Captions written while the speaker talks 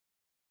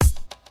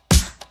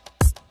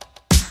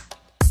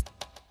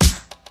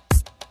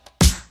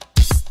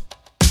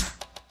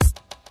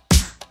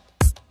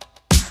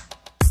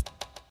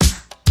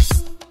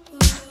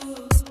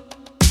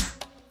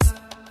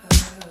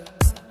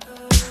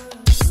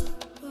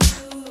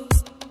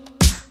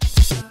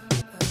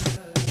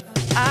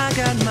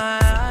got my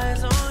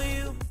eyes on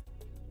you.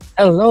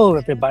 Hello,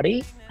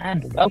 everybody,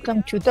 and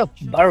welcome to the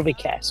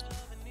Barvecast,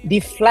 the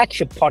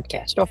flagship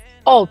podcast of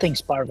all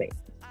things Barve.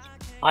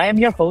 I am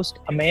your host,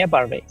 Ameya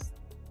Barve,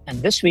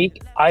 and this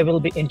week I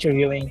will be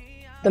interviewing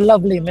the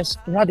lovely Miss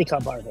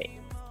Radhika Barvé.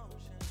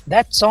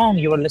 That song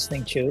you are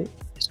listening to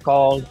is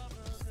called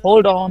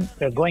Hold On,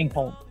 We're Going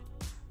Home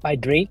by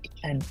Drake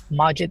and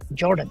Majid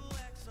Jordan.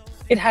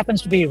 It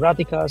happens to be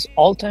Radhika's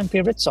all time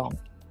favorite song,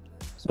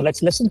 so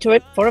let's listen to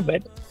it for a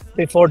bit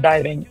before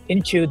diving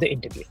into the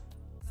interview.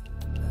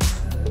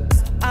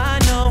 I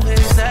know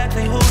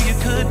exactly who you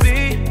could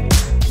be.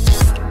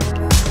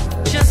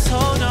 Just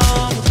hold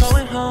on, we're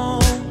going home.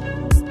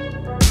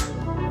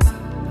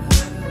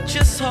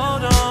 Just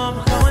hold on,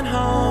 we're going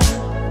home.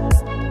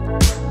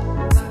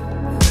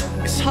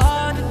 It's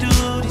hard to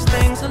do these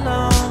things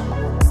alone.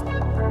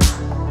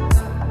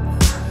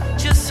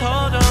 Just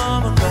hold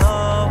on, we're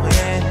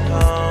going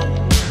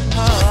home.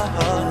 Oh,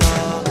 oh,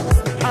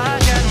 oh. I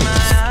got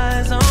my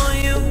eyes on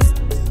you.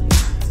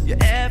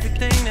 You're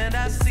everything that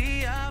I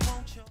see. I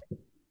want you.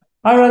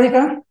 Hi,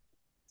 Radhika.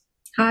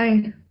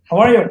 Hi, How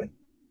are you?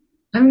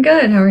 I'm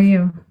good. How are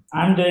you?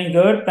 I'm doing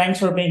good. Thanks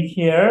for being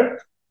here.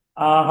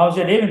 How's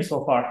your day been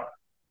so far?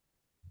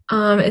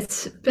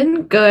 It's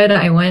been good.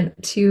 I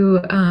went to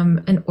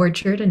an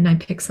orchard and I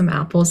picked some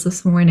apples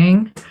this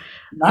morning.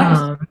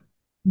 Nice.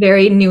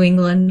 Very New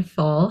England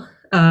fall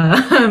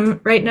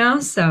right now,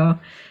 so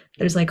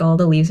there's like all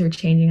the leaves are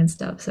changing and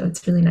stuff, so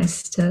it's really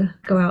nice to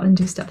go out and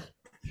do stuff.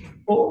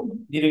 Oh,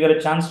 did you get a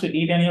chance to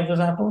eat any of those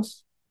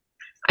apples?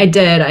 I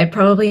did. I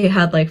probably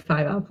had like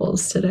 5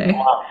 apples today.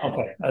 Wow.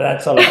 Okay,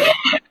 that's all right.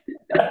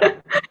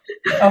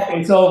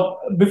 Okay, so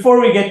before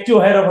we get too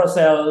ahead of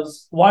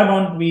ourselves, why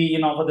don't we,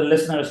 for the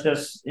listeners,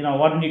 just,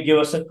 why don't you give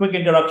us a quick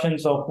introduction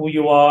of who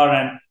you are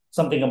and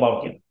something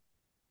about you?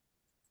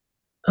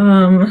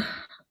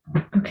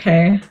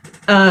 Okay.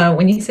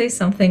 When you say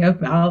something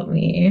about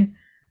me,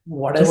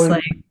 Whatever, just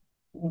like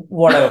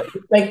whatever.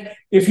 Like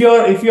if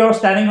you're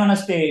standing on a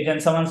stage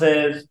and someone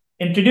says,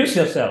 "Introduce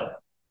yourself,"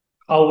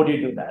 how would you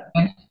do that?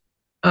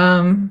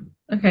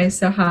 okay,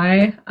 so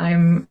hi,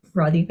 I'm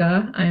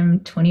Radhika.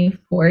 I'm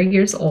 24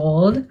 years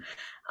old.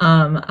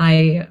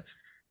 I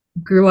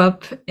grew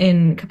up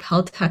in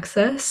Capel,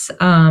 Texas,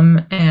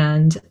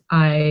 and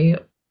I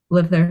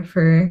lived there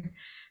for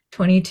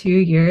 22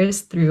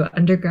 years through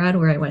undergrad,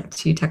 where I went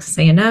to Texas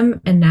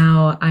A&M, and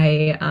now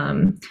I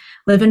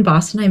live in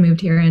Boston. I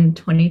moved here in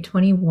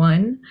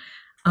 2021,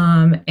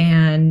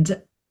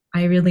 and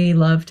I really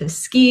love to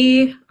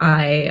ski.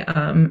 I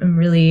am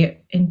really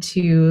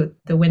into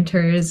the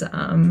winters,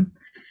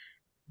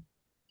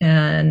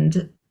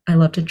 and I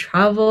love to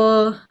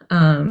travel.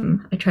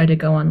 I try to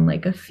go on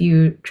like a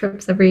few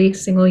trips every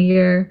single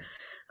year.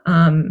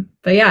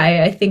 But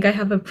yeah, I think I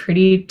have a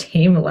pretty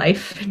tame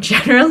life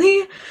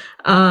generally.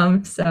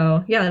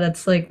 So yeah,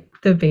 that's like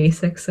the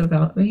basics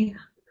about me.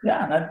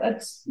 Yeah,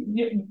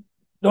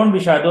 don't be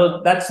shy.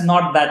 That's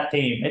not that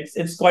tame.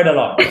 It's quite a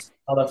lot. It's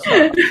a lot of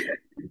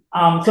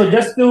stuff. So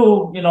just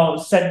to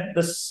set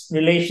this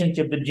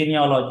relationship, the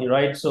genealogy,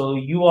 right? So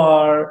you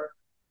are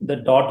the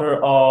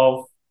daughter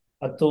of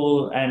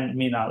Atul and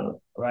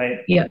Minal, right?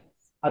 Yeah.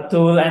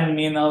 Atul and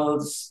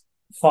Minal's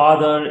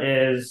father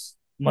is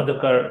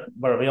Madhukar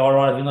Barvé, or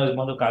is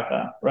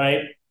Madhukaka,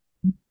 right?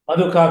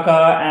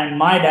 Madhukaka and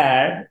my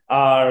dad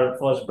are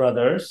first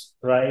brothers,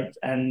 right?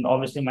 And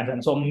obviously my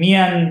son. So me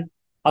and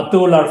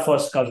Atul are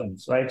first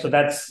cousins, right? So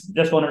that's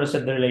just wanted to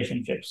set the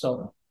relationship.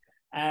 So,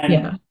 and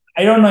Yeah.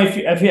 I don't know if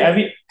you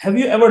have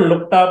you ever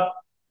looked up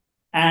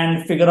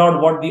and figure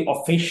out what the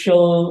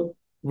official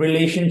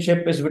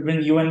relationship is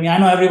between you and me? I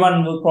know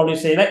everyone will probably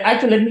say, like,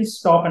 actually, let me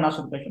stop and ask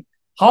you a question.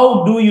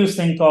 How do you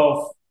think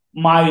of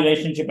my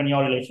relationship and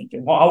your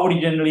relationship? How would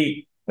you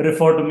generally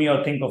refer to me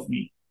or think of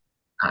me?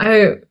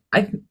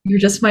 You're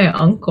just my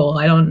uncle.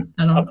 I don't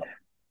Okay.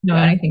 know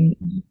Yeah. anything.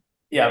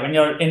 Yeah, when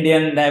you're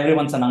Indian,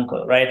 everyone's an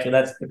uncle, right? So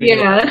that's typical.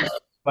 Yeah.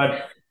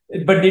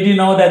 But did you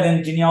know that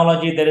in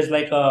genealogy there is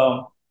like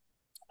a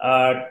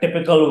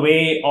typical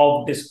way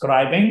of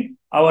describing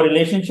our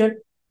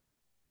relationship?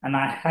 And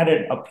I had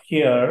it up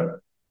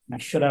here. I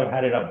should have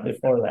had it up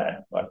before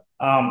that, but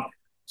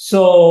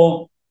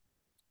so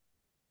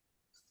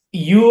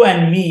you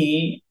and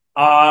me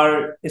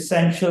are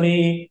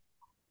essentially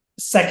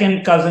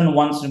second cousin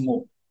once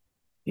removed,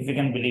 if you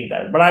can believe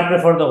that. But I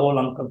prefer the whole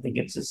uncle thing.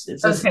 It's just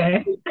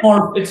Okay.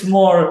 it's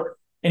more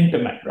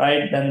intimate,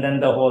 right? Than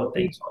the whole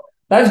thing. So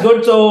that's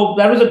good. So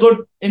that was a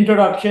good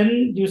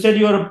introduction. You said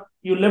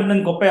you lived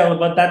in Gopal,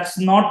 but that's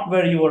not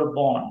where you were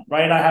born,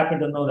 right? I happen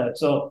to know that.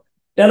 So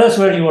tell us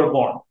where you were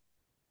born.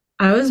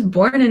 I was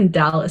born in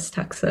Dallas,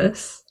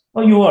 Texas.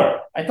 Oh, you were.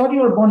 I thought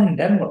you were born in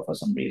Denver for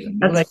some reason.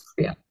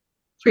 Yeah.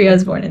 Priya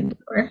was born in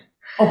Denver.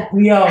 Oh,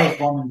 Priya was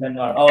born in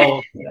Denver. Oh,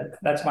 okay.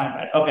 That's my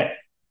bad. Okay.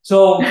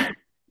 So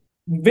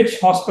which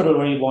hospital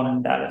were you born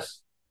in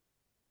Dallas?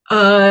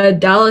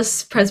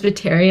 Dallas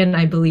Presbyterian,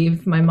 I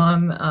believe. My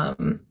mom,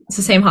 it's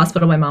the same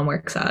hospital my mom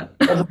works at.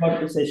 I was about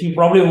to say she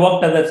probably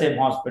worked at that same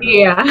hospital.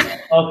 Yeah.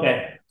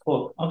 Okay,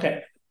 cool.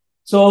 Okay.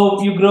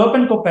 So you grew up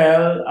in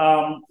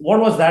Kopel. What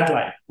was that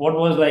like? What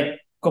was like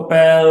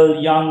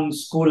Kopel, young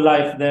school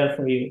life there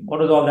for you? What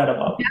was all that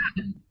about?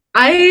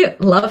 I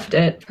loved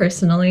it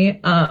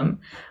personally.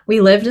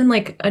 We lived in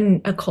like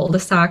a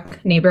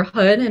cul-de-sac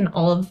neighborhood, and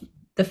all of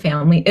the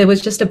family, it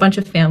was just a bunch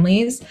of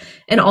families,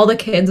 and all the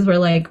kids were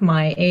like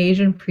my age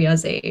and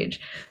Priya's age.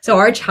 So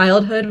our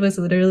childhood was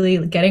literally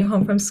getting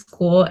home from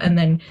school and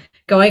then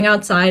going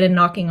outside and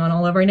knocking on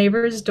all of our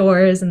neighbors'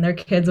 doors, and their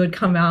kids would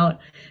come out,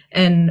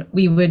 and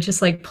we would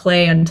just like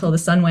play until the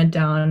sun went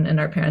down, and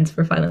our parents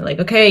were finally like,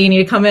 okay, you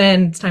need to come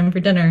in, it's time for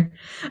dinner.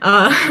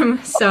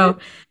 So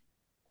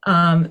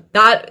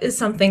that is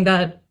something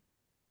that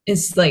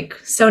is like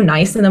so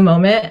nice in the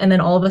moment, and then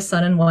all of a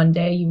sudden one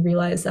day you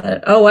realize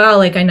that, oh wow,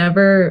 like I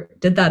never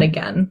did that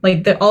again,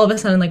 like all of a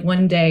sudden, like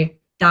one day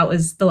that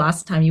was the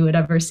last time you would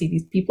ever see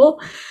these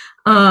people.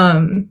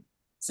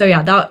 So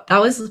yeah, that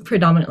was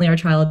predominantly our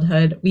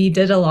childhood. We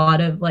did a lot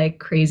of like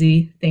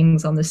crazy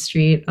things on the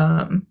street.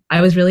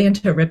 I was really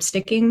into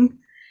ripsticking,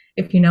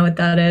 if you know what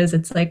that is.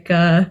 It's like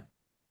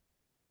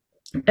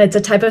it's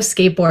a type of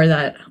skateboard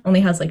that only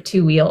has like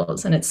two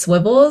wheels and it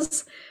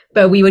swivels,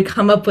 but we would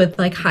come up with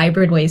like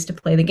hybrid ways to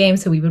play the game.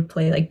 So we would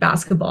play like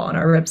basketball on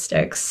our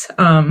ripsticks.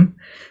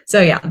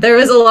 So yeah, there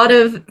was a lot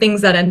of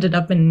things that ended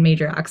up in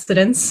major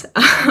accidents,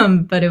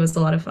 but it was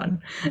a lot of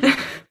fun.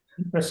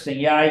 Interesting.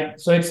 Yeah.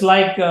 So it's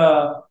like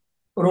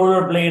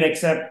rollerblade,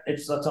 except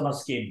it's on a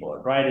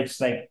skateboard, right?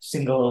 It's like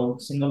single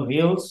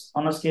wheels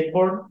on a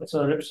skateboard. That's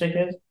what a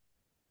ripstick is.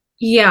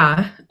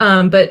 Yeah,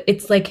 but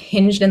it's like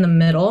hinged in the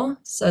middle.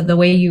 So the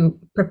way you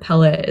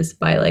propel it is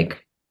by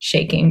like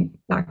shaking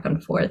back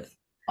and forth.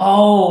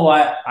 Oh,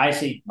 I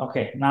see.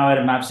 Okay, now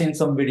I've seen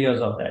some videos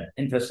of that.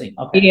 Interesting.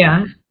 Okay,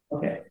 Yeah.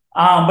 okay.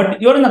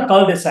 But you're in a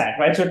cul-de-sac,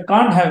 right? So it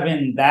can't have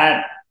been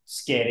that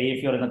scary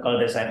if you're in a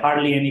cul-de-sac.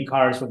 Hardly any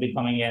cars would be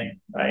coming in,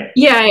 right?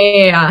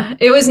 Yeah.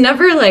 It was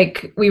never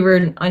like we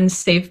were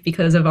unsafe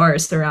because of our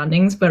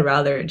surroundings, but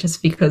rather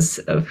just because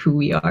of who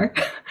we are.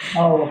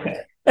 Oh, okay.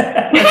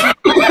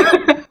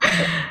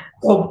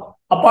 So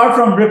apart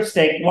from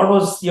Ripstick, what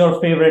was your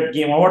favorite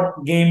game, or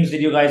what games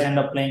did you guys end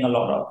up playing a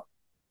lot of?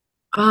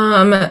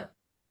 Um,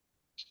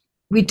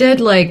 we did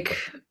like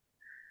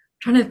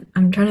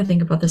I'm trying to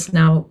think about this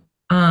now.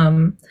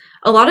 A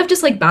lot of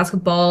just like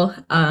basketball.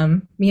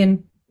 Me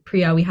and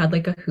Priya, we had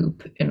like a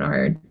hoop in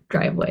our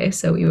driveway,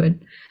 so we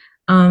would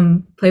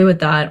play with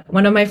that.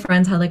 One of my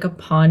friends had like a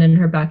pond in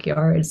her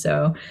backyard,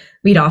 so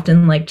we'd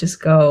often like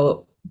just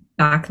go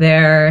back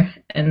there,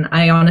 and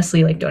I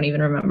honestly like don't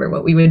even remember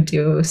what we would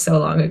do so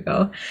long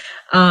ago.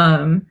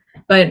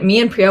 But me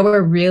and Priya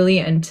were really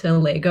into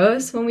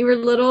Legos when we were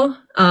little.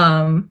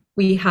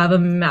 We have a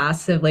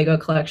massive Lego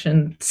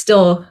collection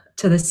still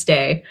to this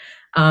day,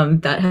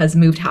 that has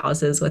moved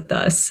houses with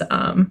us.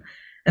 And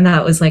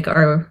that was like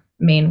our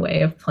main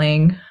way of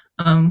playing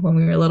when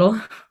we were little.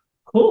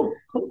 Cool,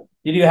 cool.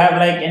 Did you have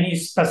like any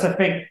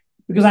specific,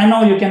 because I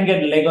know you can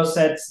get Lego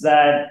sets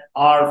that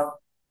are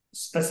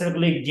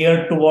specifically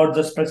geared towards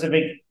a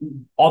specific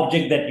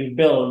object that you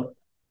build.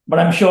 But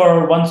I'm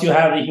sure once you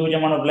have a huge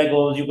amount of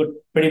Legos, you could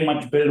pretty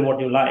much build what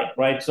you like,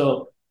 right?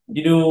 So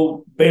did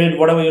you build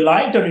whatever you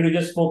liked, or did you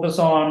just focus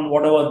on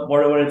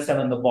whatever it said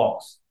in the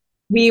box?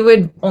 We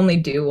would only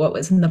do what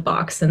was in the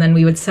box, and then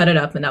we would set it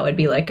up, and that would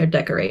be like a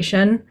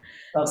decoration.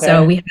 So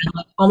Okay. we had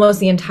like almost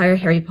the entire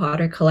Harry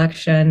Potter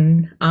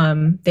collection.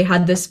 They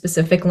had this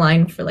specific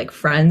line for like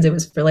friends. It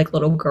was for like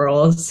little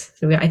girls.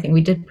 So I think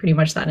we did pretty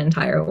much that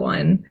entire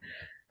one.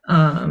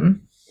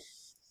 Um,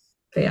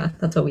 but yeah,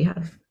 that's what we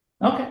had.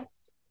 Okay.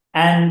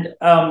 And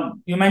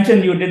you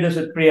mentioned you did this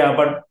with Priya,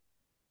 but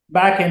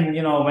back in,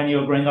 when you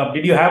were growing up,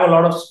 did you have a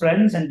lot of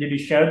friends, and did you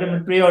share them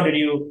with Priya, or did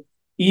you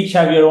each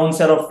have your own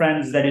set of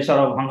friends that you sort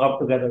of hung up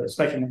together,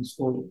 especially in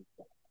school?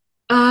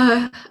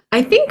 Uh,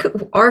 I think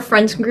our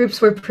friends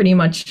groups were pretty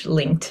much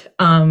linked.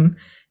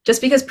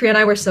 Just because Priya and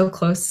I were so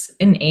close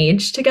in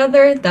age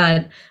together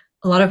that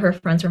a lot of her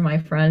friends were my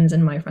friends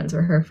and my friends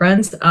were her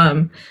friends.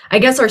 I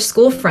guess our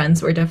school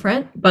friends were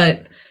different,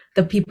 but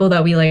the people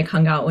that we like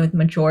hung out with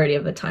majority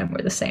of the time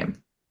were the same.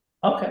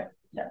 Okay.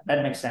 Yeah,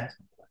 that makes sense.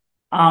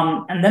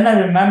 And then I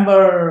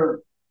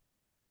remember,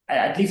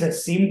 at least I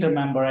seem to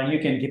remember, and you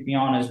can keep me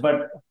honest,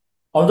 but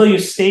although you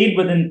stayed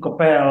within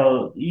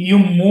Copel, you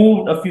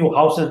moved a few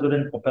houses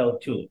within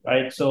Copel too,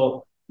 right?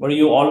 So were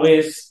you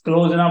always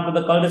close enough to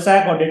the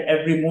cul-de-sac, or did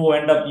every move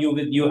end up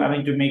with you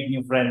having to make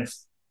new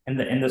friends in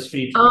the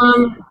street?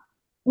 Um,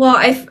 well,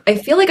 I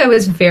feel like I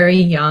was very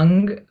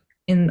young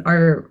in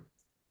our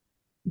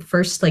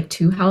first like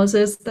two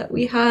houses that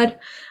we had.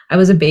 I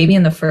was a baby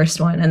in the first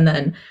one, and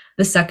then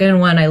the second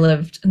one I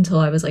lived until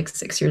I was like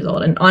 6 years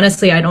old. And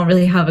honestly, I don't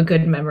really have a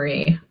good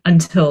memory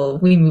until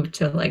we moved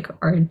to like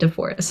our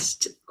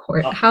divorced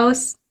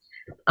courthouse.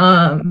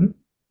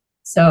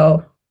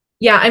 So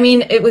yeah, I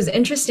mean, it was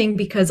interesting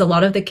because a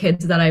lot of the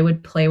kids that I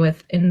would play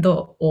with in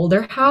the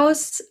older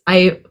house,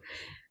 I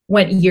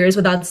went years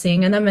without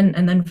seeing them,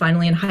 and then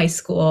finally in high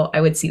school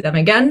I would see them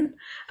again.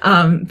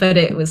 But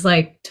it was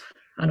like,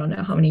 I don't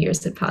know how many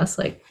years had passed,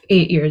 like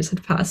 8 years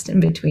had passed in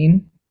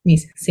between. me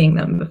seeing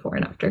them before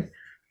and after.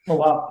 Oh,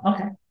 wow.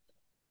 Okay.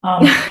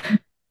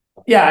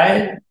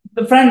 Yeah,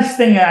 the friends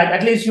thing,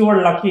 at least you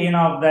were lucky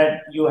enough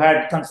that you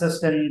had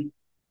consistent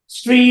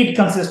street,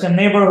 consistent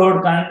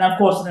neighborhood, and of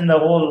course, in the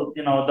whole,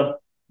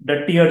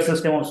 the tiered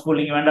system of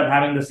schooling, you end up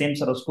having the same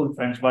sort of school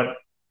friends. But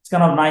it's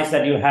kind of nice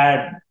that you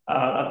had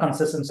a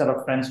consistent set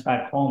of friends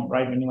back home,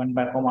 right? When you went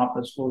back home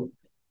after school.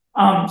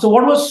 So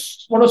what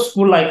was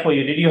school like for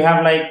you? Did you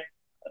have like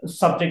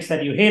subjects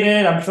that you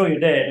hated? I'm sure you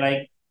did.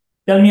 Like,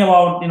 tell me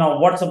about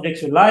what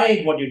subjects you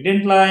like, what you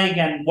didn't like,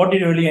 and what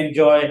did you really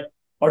enjoy,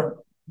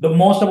 or the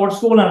most about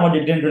school, and what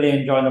you didn't really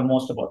enjoy the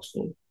most about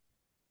school.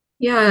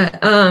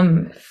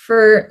 Yeah,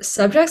 for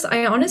subjects,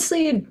 I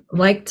honestly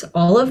liked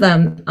all of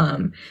them.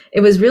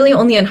 It was really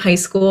only in high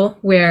school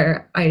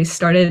where I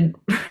started,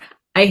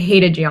 I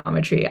hated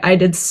geometry. I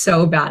did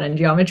so bad in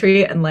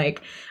geometry, and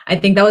like, I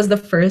think that was the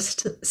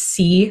first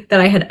C that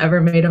I had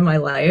ever made in my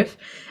life.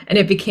 And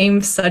it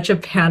became such a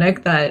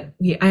panic that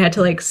I had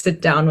to like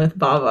sit down with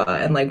Baba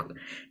and like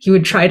he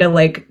would try to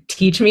like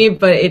teach me,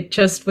 but it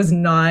just was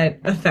not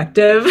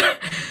effective.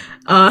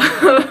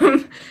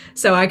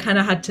 So I kind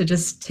of had to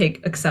just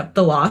accept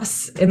the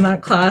loss in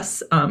that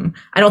class.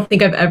 I don't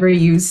think I've ever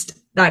used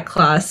that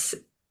class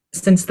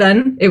since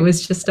then. It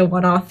was just a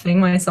one-off thing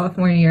my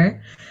sophomore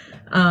year.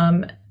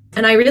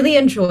 And I really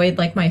enjoyed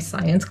like my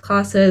science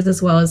classes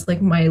as well as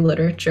like my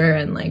literature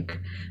and like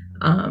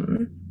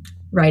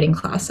writing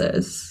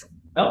classes.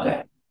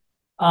 Okay.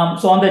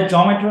 So on the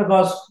geometry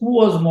class, who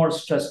was more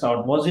stressed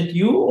out? Was it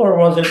you or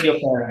was it your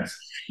parents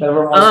that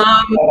were more stressed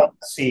Um, out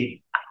to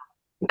see?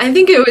 I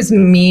think it was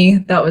me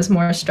that was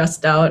more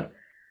stressed out.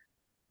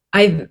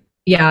 I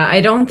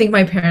don't think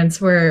my parents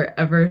were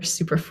ever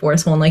super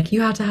forceful and like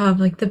you have to have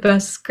like the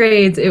best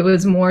grades. It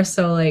was more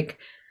so like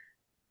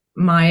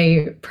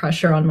my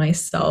pressure on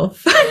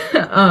myself.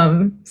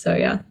 So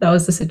yeah, that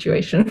was the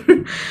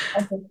situation.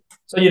 Okay.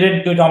 So you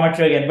didn't do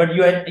geometry again, but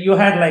you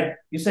had like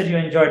you said you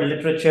enjoyed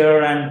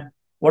literature, and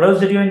what else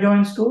did you enjoy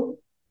in school?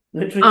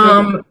 Literature.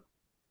 Um,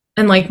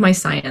 and like my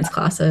science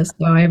classes.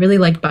 So I really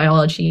liked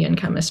biology and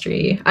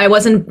chemistry. I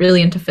wasn't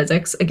really into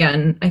physics.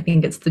 Again, I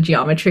think it's the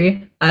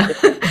geometry.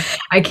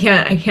 I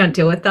can't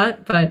deal with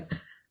that, but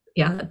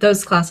yeah,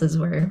 those classes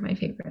were my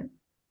favorite.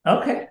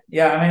 Okay.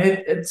 Yeah, I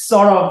mean it's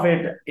sort of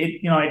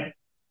it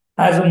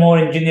has a more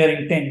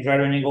engineering tinge,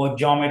 right? When you go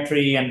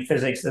geometry and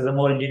physics, there's a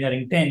more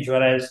engineering tinge,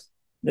 whereas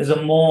there's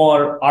a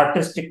more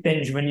artistic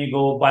tinge when you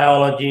go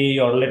biology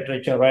or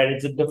literature, right?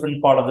 It's a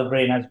different part of the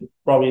brain, as you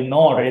probably know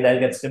already, that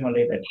gets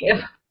stimulated.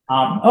 Yeah.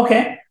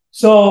 Okay.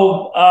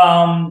 So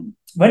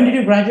when did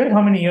you graduate?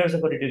 How many years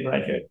ago did you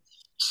graduate?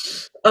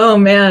 Oh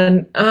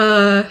man.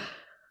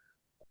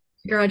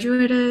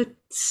 Graduated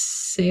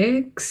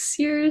 6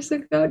 years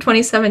ago,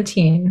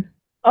 2017.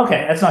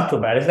 Okay, that's not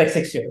too bad. It's like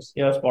 6 years.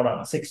 You're spot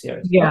on, 6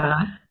 years. Yeah.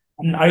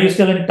 And are you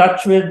still in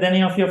touch with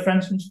any of your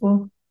friends from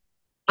school?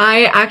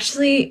 I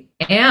actually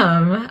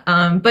am,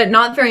 but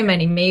not very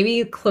many,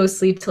 maybe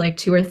closely to like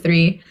two or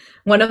three.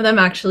 One of them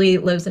actually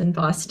lives in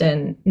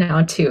Boston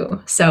now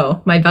too.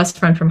 So my best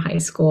friend from high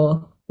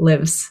school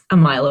lives a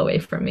mile away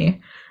from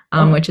me,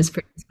 Okay. which is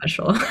pretty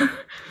special.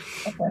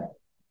 Okay.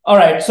 All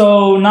right.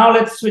 So now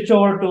let's switch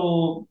over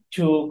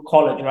to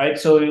college, right?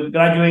 So you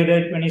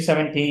graduated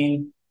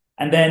 2017,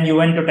 and then you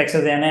went to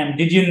Texas A&M.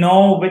 Did you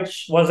know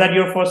which was that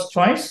your first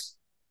choice,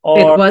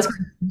 It or was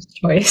my first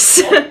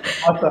choice.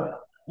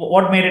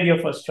 what made it your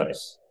first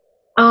choice?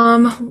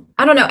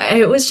 I don't know.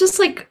 It was just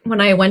like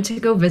when I went to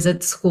go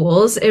visit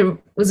schools, it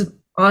was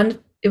going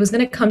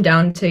to come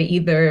down to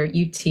either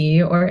UT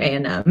or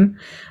A&M.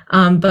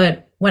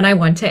 But when I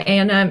went to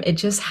A&M, it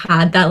just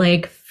had that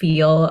like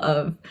feel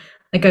of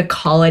like a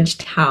college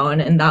town,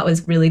 and that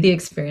was really the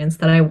experience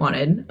that I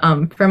wanted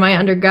for my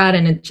undergrad.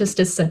 And it just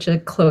is such a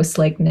close,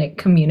 like knit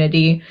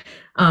community.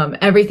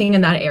 Everything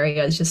in that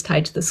area is just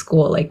tied to the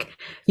school. Like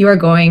you are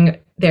going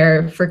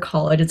there for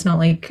college. It's not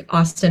like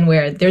Austin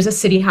where there's a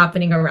city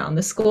happening around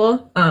the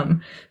school.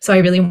 So I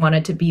really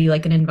wanted to be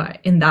like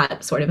in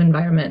that sort of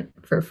environment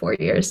for 4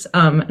 years.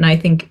 And I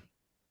think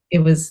it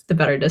was the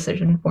better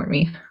decision for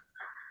me.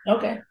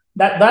 Okay,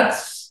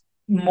 that's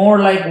more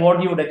like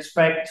what you would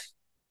expect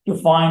to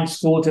find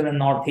schools in the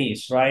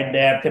Northeast, right?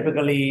 They are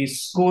typically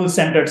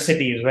school-centered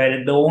cities,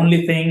 right? The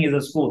only thing is a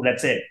school,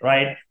 that's it,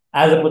 right?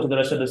 As opposed to the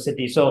rest of the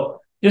city.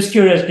 So just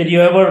curious, did you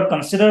ever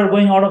consider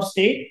going out of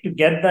state to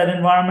get that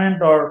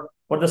environment, or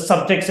what the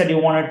subjects that you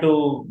wanted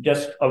to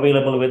just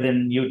available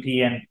within UT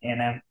and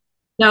A&M?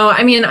 No,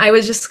 I mean, I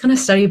was just going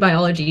to study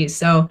biology.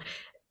 So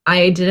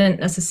I didn't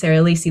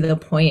necessarily see the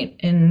point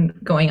in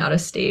going out of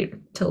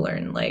state to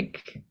learn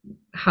like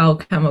how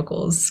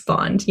chemicals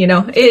bond.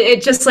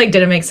 It just like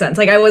didn't make sense.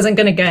 Like I wasn't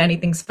going to get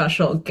anything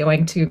special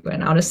going to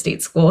an out of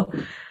state school.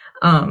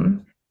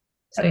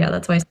 So yeah,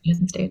 that's why I stayed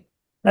in state.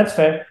 That's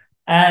fair.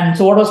 And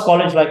so what was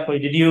college like for you?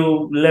 Did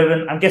you live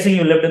in, I'm guessing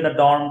you lived in the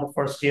dorm the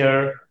first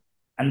year,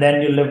 and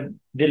then you lived,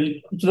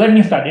 so let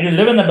me start. Did you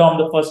live in the dorm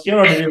the first year,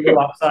 or did you live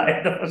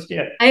outside the first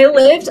year? I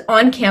lived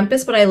on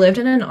campus, but I lived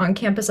in an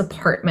on-campus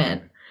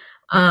apartment.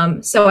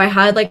 So I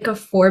had like a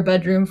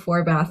 4-bedroom,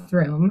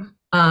 4-bathroom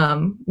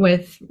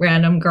with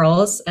random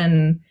girls,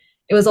 and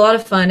it was a lot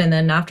of fun. And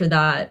then after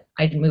that,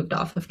 I moved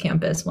off of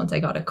campus once I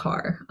got a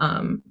car.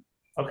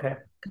 Okay.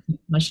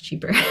 Much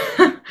cheaper.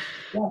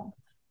 Yeah.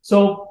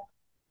 So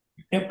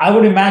I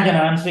would imagine,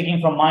 and I'm speaking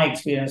from my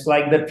experience,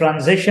 like the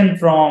transition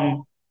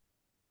from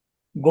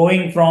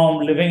going from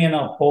living in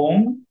a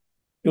home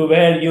to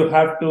where you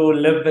have to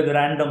live with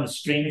random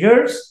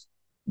strangers,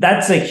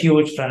 that's a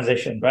huge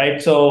transition,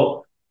 right?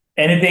 So,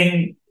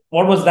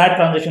 what was that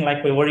transition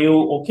like for you? Were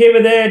you okay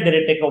with it? Did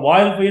it take a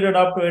while for you to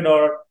adapt to it,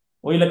 or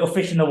were you like a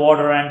fish in the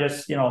water and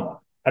just,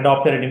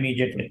 adopted it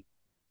immediately?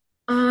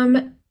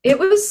 It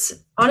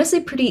was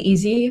honestly pretty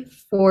easy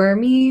for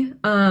me.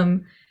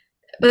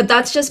 But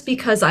that's just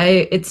because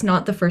it's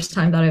not the first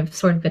time that I've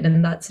sort of been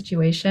in that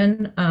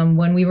situation.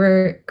 When we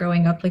were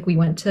growing up, like we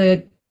went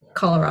to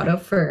Colorado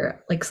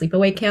for like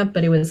sleepaway camp,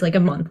 but it was like a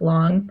month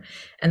long.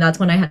 And that's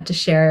when I had to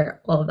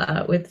share all of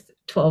that with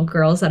 12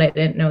 girls that I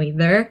didn't know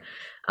either.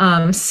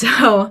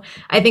 So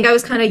I think I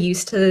was kind of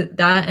used to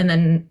that. And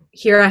then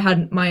here I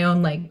had my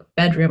own like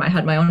bedroom, I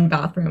had my own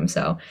bathroom.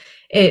 So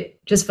it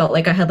just felt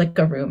like I had like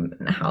a room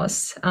in the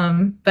house.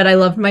 But I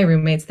loved my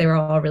roommates. They were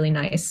all really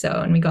nice. So,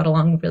 and we got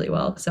along really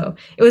well. So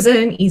it was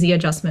an easy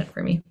adjustment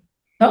for me.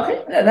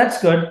 Okay,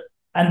 that's good.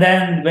 And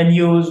then when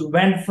you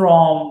went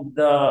from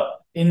the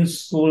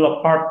in-school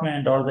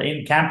apartment or the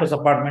in-campus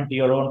apartment to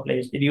your own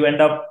place, did you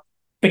end up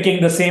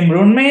picking the same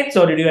roommates,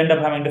 or did you end up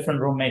having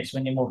different roommates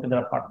when you moved to the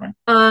apartment?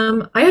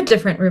 I had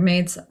different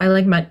roommates. I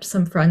like met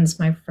some friends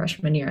my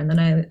freshman year, and then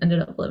I ended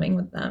up living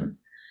with them.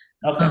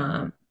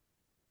 Okay.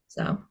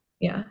 So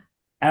yeah.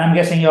 And I'm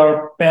guessing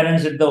your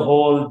parents did the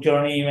whole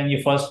journey when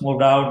you first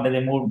moved out.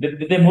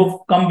 Did they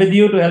come with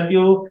you to help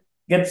you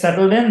get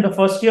settled in the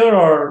first year,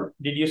 or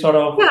did you sort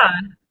of, Yeah.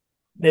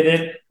 they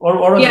did, or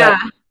what was Yeah.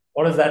 that?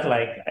 What is that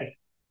like?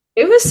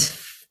 It was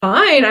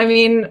fine. I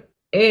mean,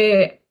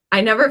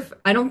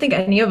 I don't think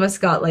any of us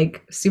got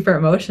like super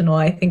emotional.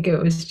 I think it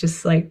was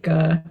just like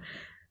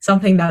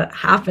something that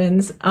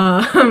happens.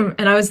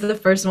 And I was the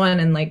first one,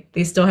 and like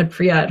they still had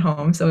Priya at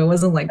home, so it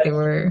wasn't like they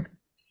were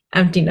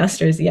empty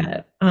nesters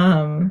yet.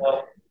 So,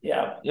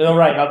 yeah, you're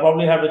right. I'll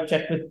probably have to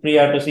check with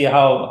Priya to see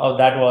how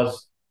that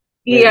was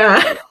with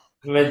Yeah.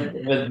 with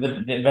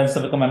when they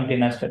become empty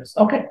nesters.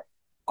 Okay,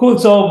 cool.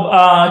 So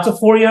it's a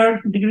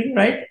 4-year degree,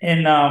 right?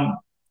 In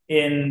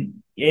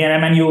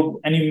and you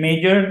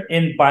majored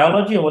in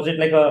biology, or was it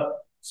like a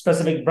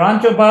specific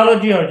branch of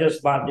biology, or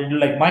just did you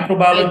like I,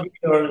 microbiology,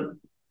 or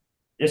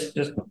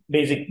just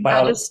basic I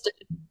biology? just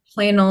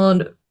plain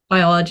old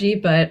biology,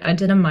 but I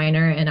did a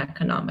minor in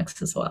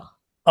economics as well.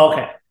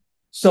 Okay,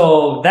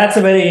 so that's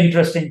a very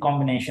interesting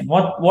combination.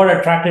 What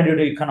attracted you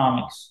to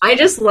economics? I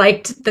just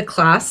liked the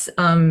class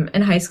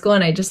in high school,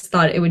 and I just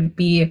thought it would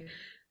be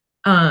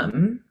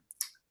um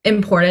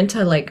important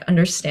to like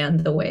understand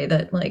the way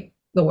that like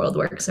the world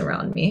works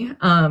around me,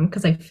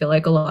 because I feel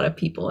like a lot of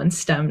people in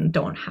STEM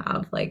don't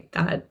have like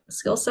that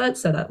skill set,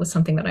 so that was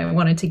something that I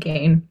wanted to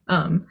gain.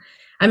 I'm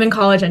in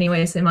college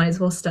anyway, so I might as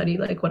well study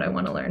like what I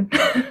want to learn.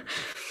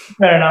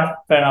 Fair enough.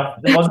 Fair enough.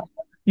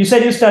 You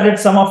said you studied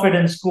some of it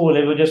in school.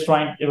 It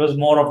was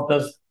more of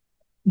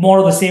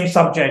the same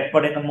subject,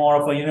 but in a more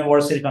of a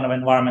university kind of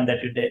environment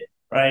that you did,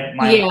 right?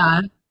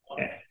 Yeah.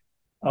 Okay.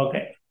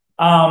 Okay.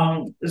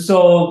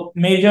 So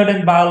majored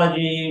in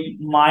biology,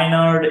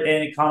 minored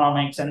in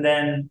economics, and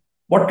then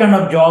what kind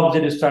of jobs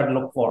did you start to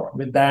look for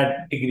with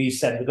that degree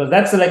set? Because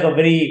that's like a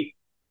very,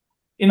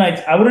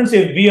 I wouldn't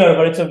say weird,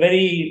 but it's a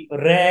very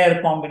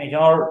rare combination.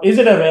 Or is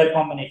it a rare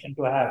combination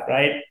to have,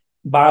 right?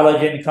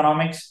 Biology and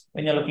economics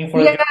when you're looking for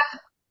a Yeah. job?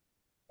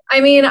 I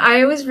mean,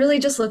 I was really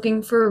just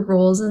looking for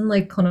roles in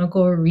like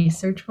clinical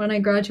research when I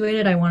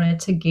graduated. I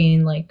wanted to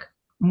gain like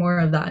more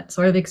of that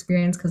sort of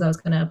experience because I was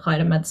going to apply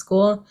to med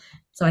school.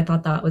 So I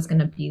thought that was going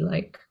to be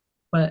like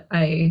what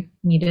I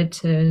needed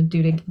to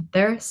do to get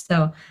there.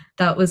 So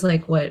that was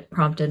like what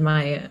prompted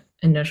my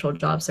initial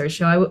job search.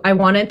 So I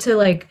wanted to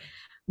like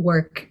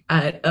work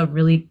at a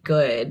really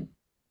good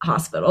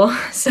hospital.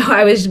 So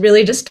I was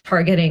really just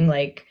targeting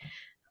like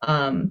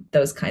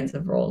those kinds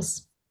of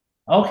roles.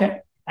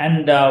 Okay.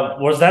 And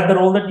was that the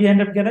role that you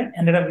ended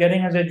up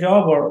getting as a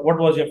job, or what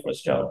was your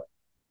first job?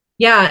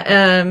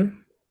 Yeah,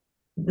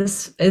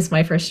 this is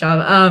my first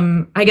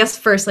job. I guess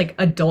first like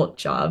adult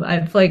job.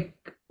 I've like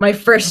my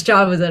first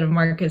job was at a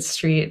Market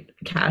Street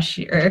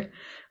cashier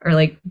or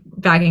like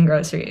bagging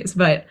groceries.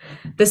 But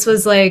this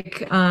was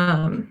like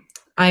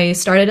I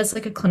started as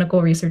like a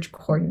clinical research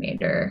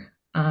coordinator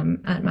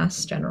at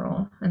Mass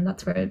General, and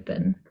that's where I've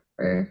been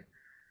for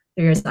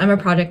 3 years. I'm a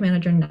project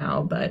manager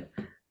now, but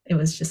it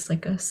was just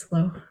like a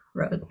slow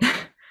road.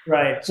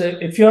 Right. So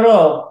if you're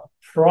a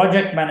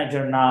project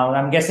manager now,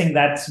 I'm guessing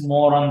that's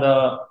more on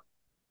the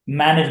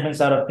management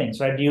side of things,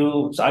 right?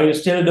 Are you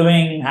still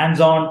doing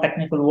hands-on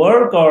technical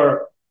work,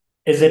 or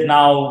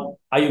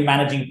are you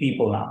managing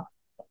people now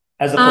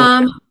as opposed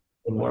Um,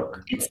 to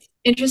work? it's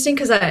interesting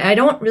because I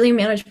don't really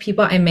manage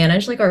people. I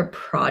manage like our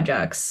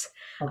projects.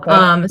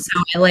 Okay.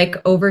 So I like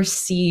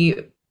oversee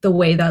the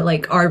way that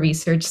like our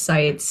research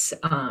sites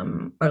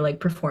are like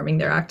performing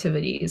their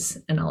activities,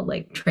 and I'll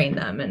like train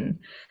them. And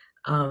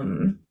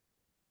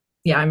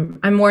yeah,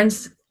 I'm more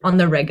on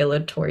the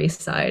regulatory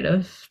side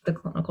of the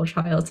clinical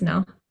trials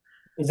now.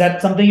 Is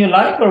that something you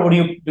like, or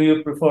do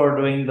you prefer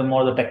doing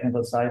the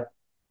technical side?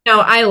 No,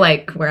 I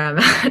like where I'm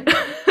at.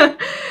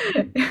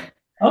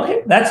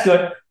 Okay, that's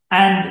good.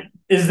 And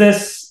is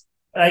this,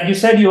 like you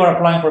said, you are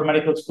applying for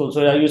medical school,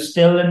 so are you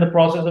still in the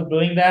process of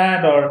doing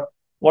that, or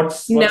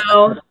what's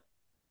No,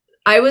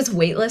 I was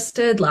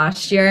waitlisted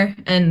last year,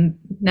 and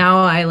now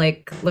I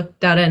like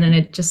looked at it and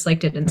it just like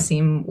didn't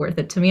seem worth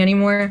it to me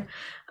anymore.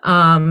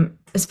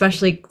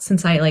 Especially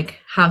since I like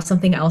have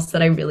something else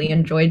that I really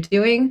enjoyed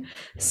doing.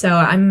 So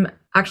I'm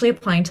actually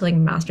applying to like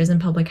masters in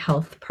public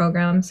health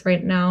programs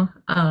right now.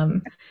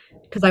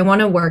 Because I want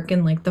to work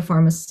in like the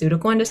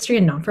pharmaceutical industry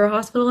and not for a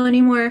hospital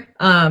anymore.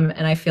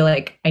 And I feel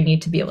like I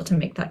need to be able to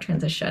make that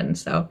transition.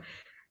 So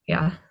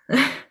yeah.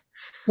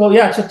 Well,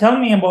 yeah. So tell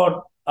me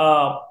about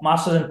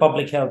masters in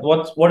public health.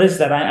 What is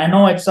that? I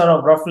know it's sort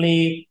of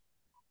roughly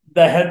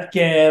the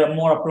healthcare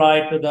more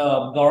applied to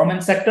the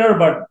government sector,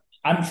 but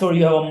I'm sure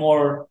you have a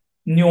more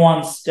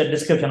nuanced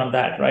description of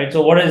that, right?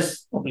 So what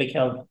is public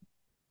health?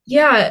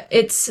 Yeah,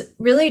 it's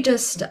really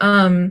just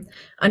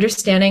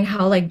understanding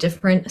how like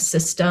different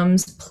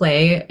systems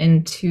play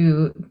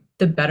into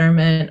the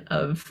betterment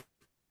of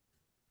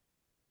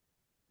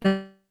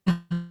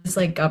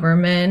like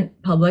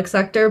government, public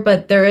sector,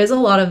 but there is a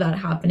lot of that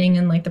happening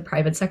in like the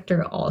private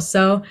sector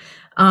also.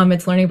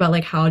 It's learning about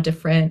like how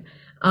different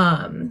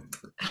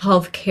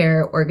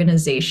healthcare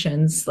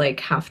organizations like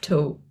have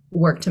to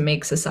work to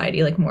make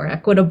society like more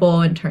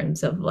equitable in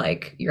terms of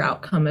like your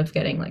outcome of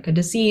getting like a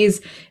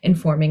disease,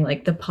 informing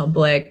like the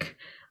public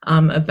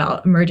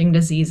about emerging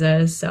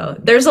diseases. So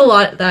there's a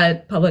lot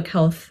that public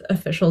health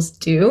officials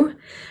do.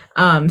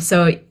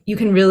 So you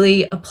can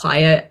really apply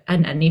it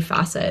in any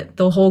facet.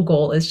 The whole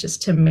goal is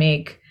just to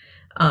make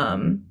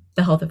the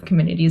health of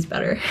communities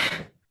better.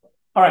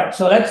 All right,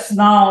 so let's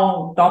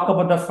now talk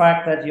about the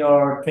fact that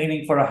you're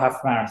training for a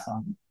half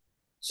marathon.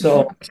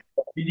 So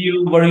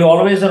were you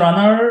always a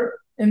runner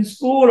in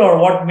school, or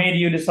what made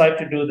you decide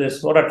to do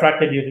this? What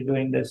attracted you to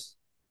doing this?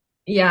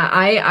 Yeah,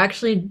 I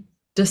actually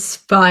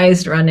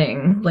despised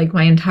running like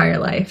my entire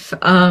life.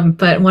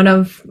 But one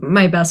of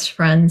my best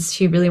friends,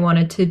 she really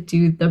wanted to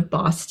do the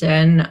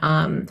Boston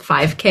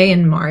 5K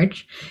in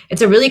March.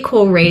 It's a really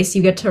cool race.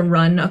 You get to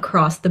run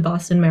across the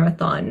Boston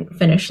Marathon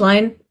finish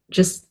line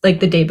just like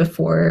the day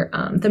before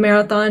the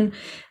marathon.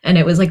 And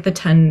it was like the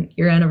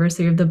 10-year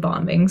anniversary of the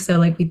bombing. So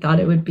like we thought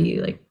it would be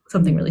like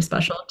something really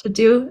special to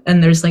do.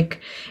 And there's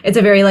like, it's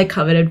a very like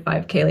coveted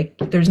 5K, like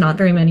there's not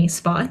very many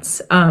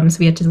spots. So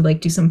we had to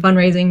like do some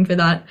fundraising for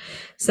that.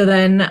 So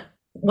then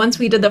once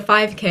we did the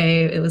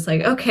 5K, it was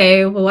like,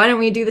 okay, well, why don't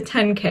we do the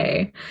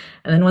 10K?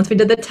 And then once we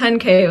did the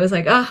 10K, it was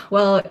like, oh,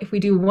 well, if we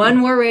do one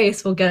more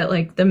race, we'll get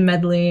like the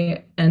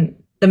medley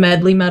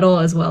medal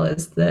as well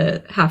as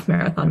the half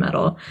marathon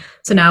medal.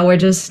 So now we're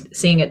just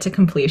seeing it to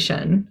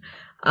completion.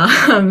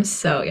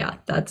 So yeah,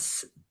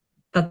 that's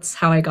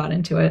how I got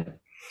into it.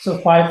 So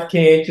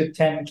 5K to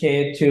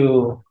 10K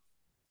to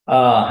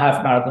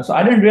half marathon. So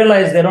I didn't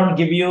realize they don't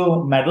give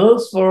you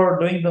medals for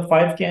doing the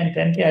 5K and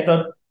 10K. I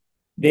thought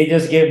they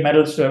just gave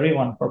medals to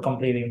everyone for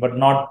completing, but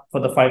not for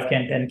the 5K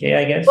and 10K,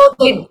 I guess. Well,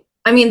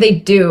 they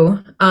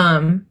do.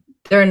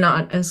 They're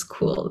not as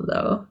cool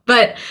though.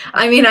 But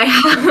I mean,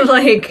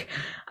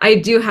 I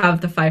do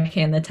have the 5K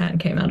and the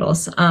 10K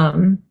medals.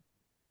 But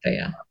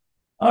yeah.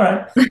 All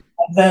right.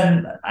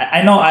 Then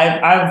I know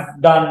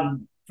I've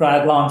done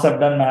triathlons,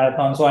 I've done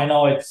marathons, so I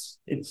know it's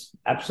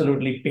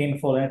absolutely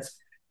painful. And it's,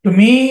 to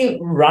me,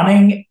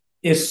 running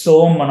is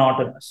so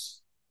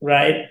monotonous,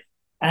 right?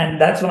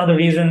 And that's one of the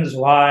reasons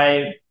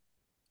why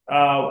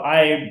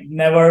I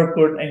never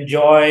could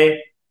enjoy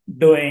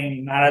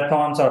doing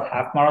marathons or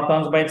half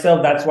marathons by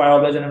itself. That's why I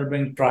always ended up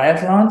doing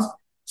triathlons,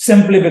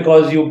 simply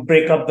because you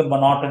break up the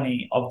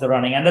monotony of the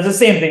running. And that's the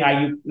same thing.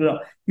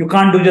 You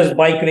can't do just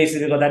bike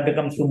races because that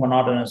becomes too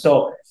monotonous.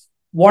 So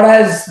what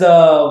has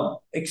the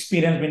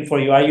experience been for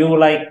you? Are you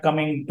like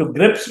coming to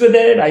grips with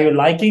it? Are you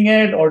liking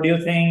it? Or do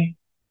you think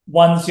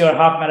once your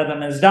half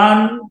marathon is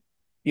done,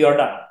 you're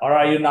done? Or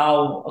are you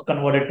now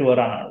converted to a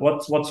runner?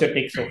 What's your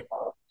take so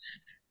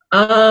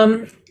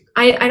far?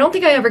 I don't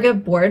think I ever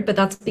get bored, but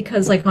that's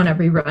because like on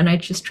every run, I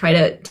just try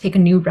to take a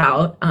new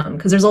route.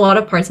 Because there's a lot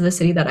of parts of the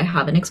city that I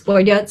haven't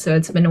explored yet. So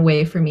it's been a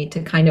way for me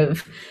to kind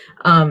of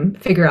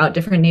figure out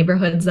different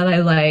neighborhoods that I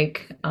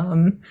like.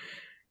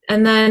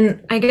 And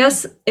then I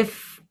guess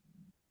if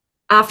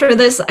after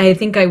this, I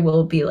think I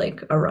will be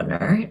like a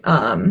runner.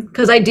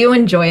 Because I do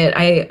enjoy it.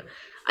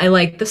 I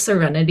like the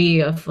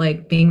serenity of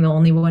like being the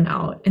only one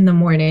out in the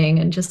morning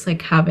and just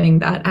like having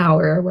that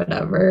hour or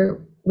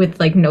whatever with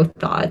like no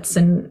thoughts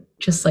and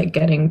just like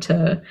getting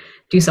to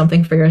do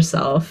something for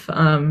yourself.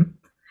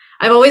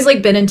 I've always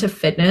like been into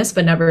fitness,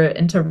 but never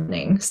into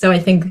running. So I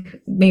think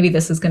maybe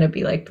this is going to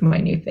be like my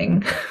new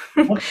thing.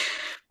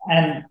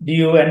 And do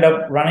you end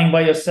up running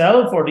by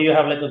yourself, or do you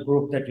have like a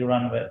group that you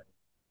run with?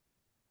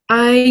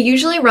 I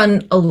usually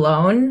run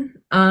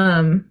alone.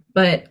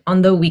 But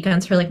on the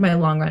weekends for like my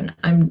long run,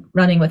 I'm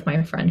running with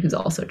my friend who's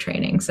also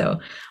training. So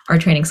our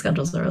training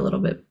schedules are a little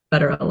bit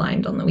better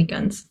aligned on the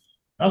weekends.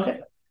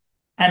 Okay.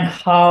 And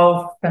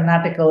how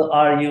fanatical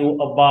are you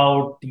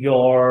about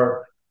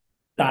your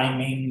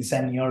timings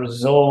and your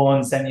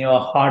zones and your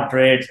heart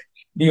rate?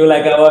 Do you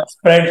like have a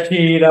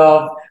spreadsheet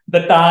of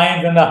the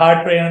times and the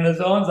heart rate and the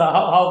zones?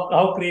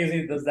 How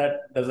crazy does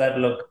that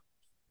look?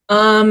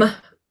 Um,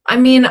 I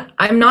mean,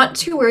 I'm not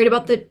too worried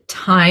about the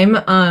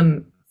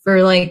time.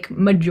 For like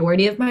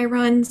majority of my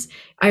runs,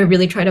 I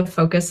really try to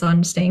focus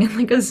on staying in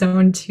like a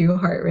zone 2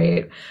 heart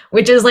rate,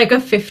 which is like a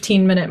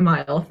 15-minute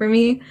mile for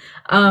me.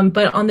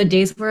 But on the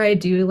days where I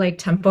do like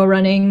tempo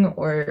running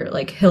or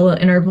like hill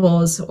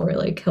intervals or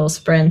like hill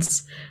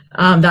sprints,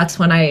 that's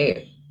when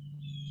I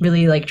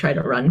really like try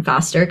to run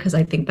faster because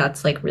I think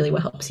that's like really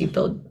what helps you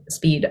build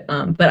speed.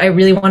 But I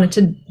really wanted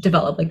to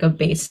develop like a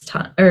base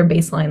time or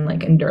baseline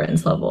like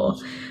endurance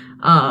level.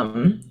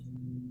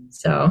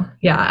 So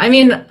yeah, I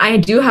mean, I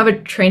do have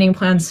a training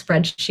plan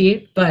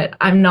spreadsheet, but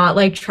I'm not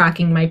like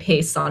tracking my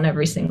pace on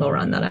every single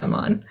run that I'm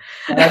on.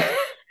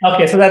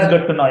 Okay, so that's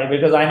good to know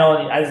because I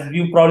know as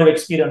you probably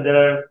experienced, there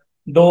are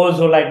those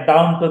who like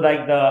down to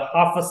like the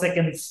half a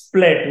second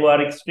split who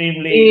are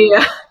extremely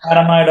Yeah.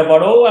 paranoid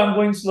about, oh, I'm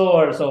going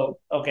slower. So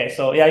okay,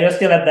 so yeah, you're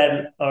still at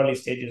that early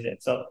stages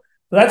yet. So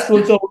that's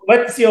cool. So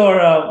when's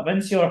your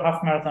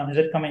half marathon? Is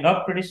it coming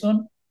up pretty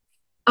soon?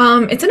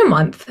 It's in a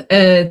month.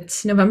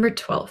 It's November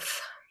 12th.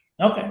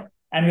 Okay.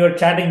 And we were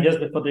chatting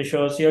just before the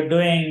show. So you're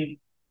doing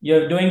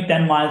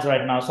 10 miles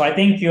right now. So I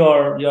think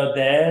you're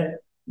there.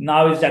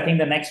 Now is I think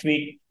the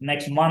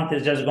next month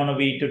is just gonna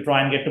be to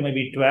try and get to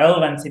maybe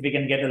 12 and see if we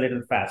can get a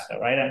little faster,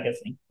 right? I'm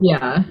guessing.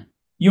 Yeah.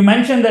 You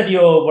mentioned that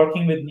you're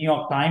working with New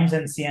York Times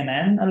and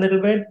CNN a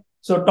little bit.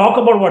 So talk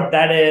about what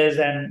that is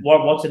and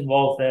what's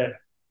involved there.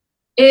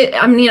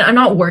 I mean, I'm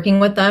not working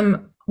with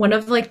them. One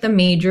of like the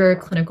major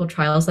clinical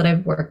trials that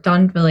I've worked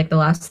on for like the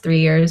last 3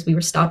 years, we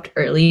were stopped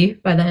early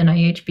by the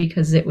NIH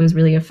because it was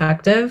really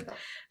effective.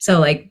 So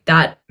like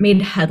that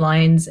made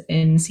headlines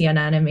in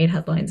CNN and made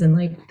headlines in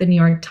like the New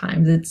York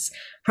Times. It's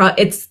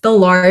the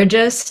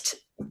largest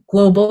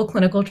global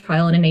clinical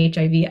trial in an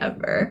HIV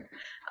ever.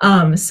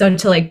 So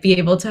to like be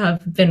able to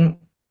have been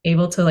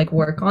able to like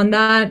work on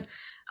that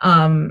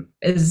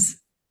is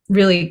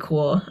really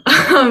cool.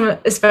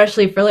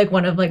 Especially for like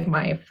one of like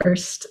my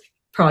first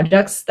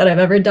projects that I've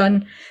ever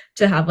done,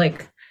 to have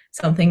like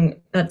something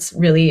that's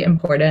really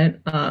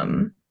important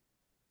or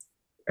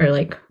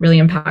like really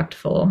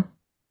impactful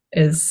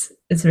is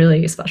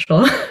really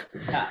special.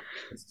 Yeah.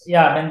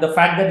 Yeah, I mean the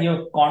fact that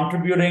you're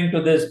contributing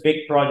to this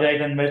big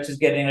project and which is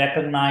getting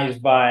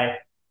recognized by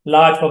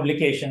large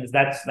publications,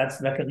 that's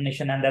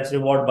recognition and that's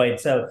reward by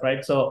itself,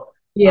 right? So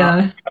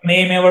Yeah. your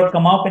name ever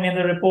come up in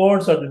the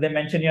reports or did they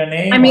mention your I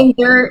name? Or mean,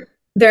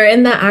 they're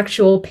in the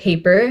actual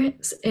paper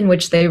in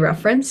which they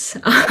reference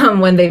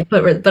when they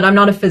put, but I'm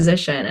not a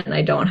physician and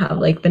I don't have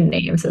like the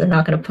name, so they're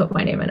not going to put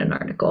my name in an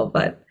article.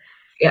 But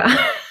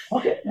yeah.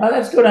 okay,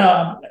 that's good.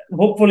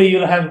 Hopefully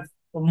you'll have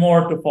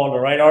more to follow,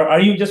 right? Or are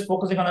you just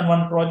focusing on that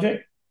one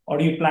project, or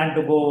do you plan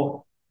to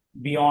go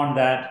beyond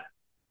that?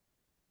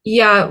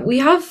 Yeah, we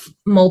have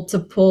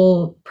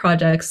multiple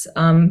projects,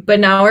 but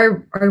now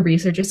our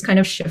research is kind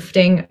of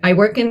shifting. I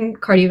work in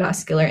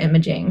cardiovascular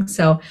imaging,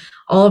 so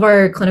all of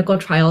our clinical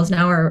trials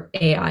now are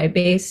AI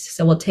based.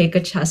 So we'll take a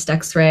chest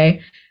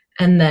X-ray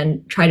and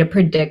then try to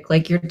predict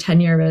like your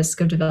 10-year risk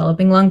of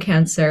developing lung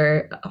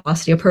cancer,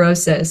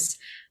 osteoporosis,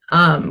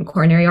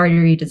 coronary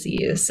artery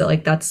disease. So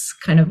like that's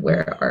kind of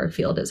where our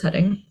field is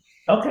heading.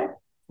 Okay,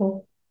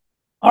 cool.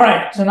 All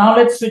right, so now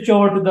let's switch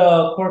over to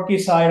the quirky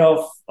side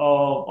of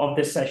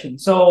this session.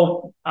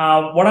 So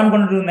what I'm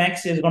going to do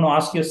next is going to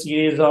ask you a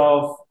series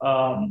of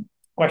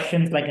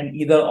questions, like an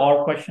either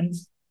or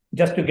questions,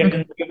 just to get to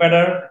know you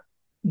better.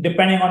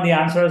 Depending on the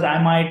answers,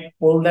 I might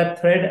pull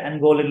that thread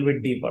and go a little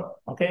bit deeper.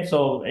 Okay,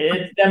 so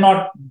they're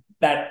not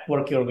that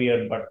quirky or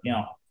weird,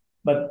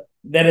 but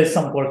there is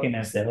some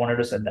quirkiness there. Wanted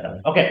to set that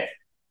up. Okay.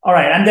 All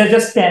right, and there's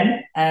just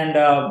 10, and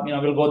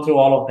we'll go through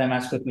all of them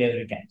as quickly as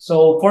we can.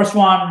 So first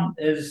one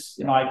is,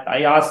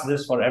 I ask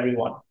this for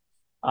everyone.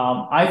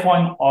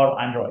 iPhone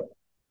or Android?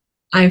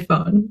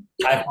 iPhone.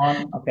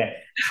 iPhone, okay.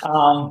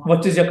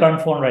 What is your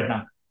current phone right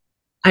now?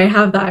 I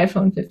have the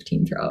iPhone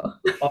 15 Pro.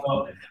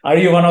 Are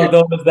you one of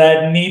those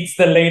that needs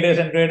the latest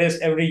and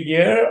greatest every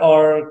year,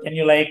 or can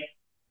you like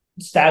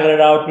stagger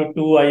it out to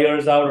 2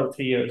 years out or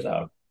 3 years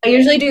out? I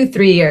usually do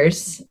 3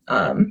 years.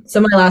 So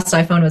my last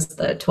iPhone was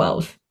the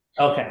 12.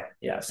 Okay,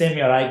 yeah, same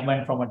here. I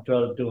went from a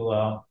 12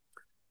 to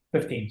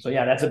 15. So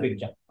yeah, that's a big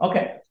jump.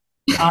 Okay.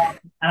 And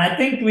I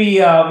think we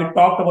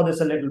talked about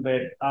this a little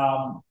bit.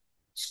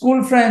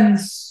 School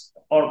friends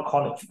or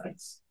college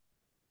friends?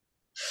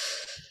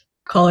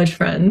 College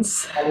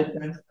friends. College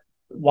friends.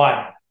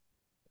 Why?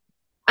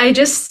 I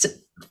just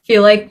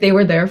feel like they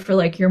were there for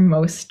like your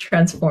most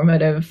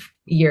transformative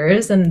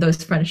years, and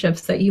those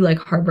friendships that you like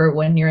harbor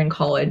when you're in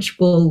college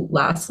will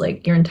last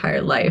like your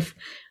entire life.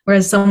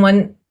 Whereas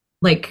someone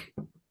like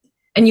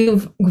and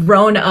you've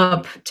grown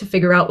up to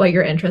figure out what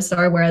your interests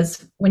are.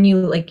 Whereas when you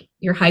like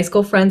your high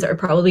school friends are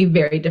probably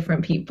very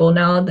different people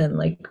now than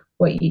like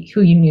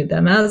who you knew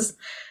them as.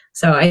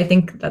 So I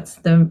think that's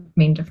the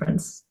main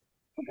difference.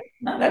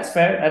 No, that's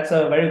fair. That's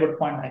a very good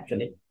point,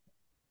 actually.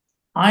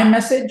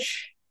 iMessage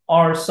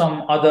or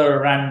some other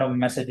random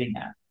messaging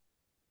app?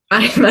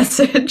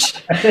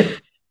 iMessage.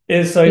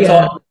 Is so it's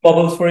Yeah. all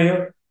bubbles for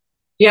you?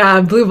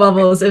 Yeah, blue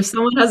bubbles. If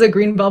someone has a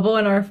green bubble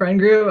in our friend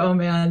group, oh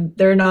man,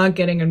 they're not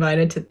getting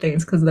invited to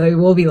things because they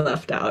will be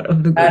left out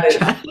of the That group is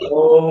chat.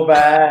 so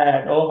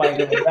bad. Oh my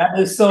goodness. That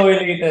is so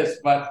elitist,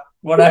 but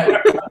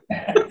whatever.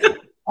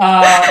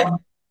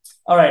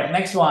 All right,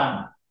 next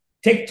one.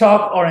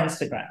 TikTok or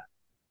Instagram?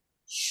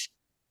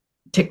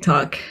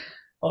 TikTok.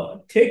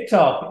 Oh,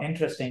 TikTok,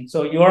 interesting.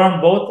 So you're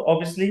on both,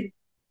 obviously.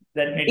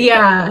 That made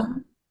Yeah,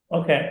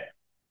 okay.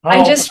 I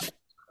How just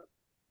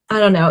I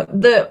don't know.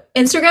 The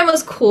Instagram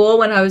was cool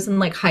when I was in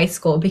like high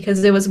school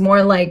because it was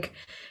more like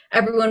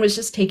everyone was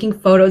just taking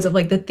photos of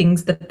like the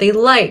things that they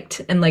liked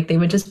and like they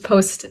would just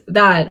post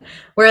that.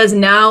 Whereas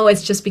now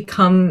it's just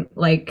become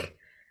like,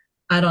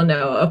 I don't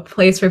know, a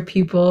place where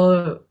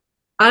people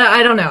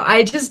I don't know.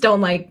 I just don't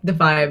like the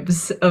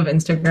vibes of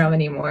Instagram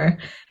anymore.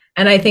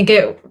 And I think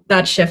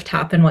that shift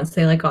happened once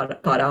they like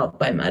got bought out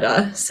by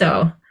Meta.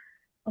 So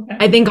okay.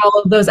 I think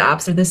all of those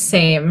apps are the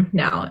same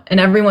now, and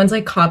everyone's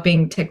like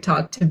copying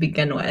TikTok to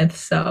begin with,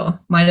 so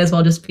might as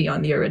well just be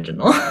on the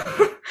original.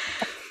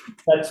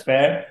 That's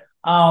fair.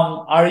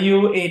 Are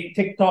you a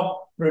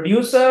TikTok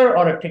producer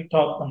or a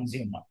TikTok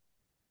consumer?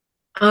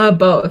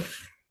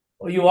 Both.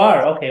 Oh, you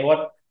are okay.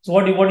 What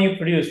do you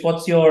produce?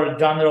 What's your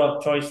genre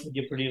of choice that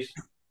you produce?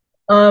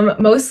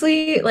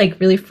 Mostly like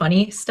really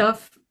funny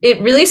stuff. It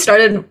really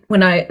started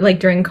when I like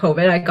during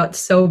COVID, I got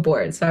so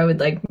bored, so I would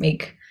like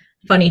make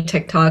funny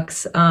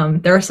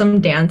TikToks. There are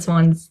some dance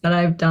ones that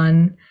I've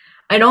done.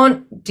 I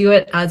don't do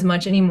it as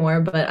much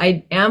anymore, but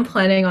I am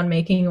planning on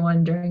making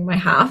one during my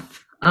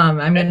half. I'm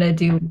gonna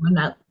do one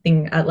that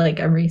thing at like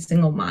every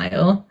single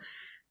mile.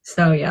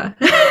 So yeah.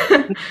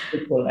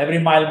 Pretty cool. Every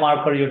mile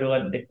marker you do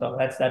on TikTok.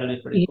 That'll be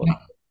pretty cool.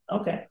 Yeah.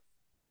 Okay.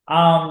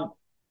 Um,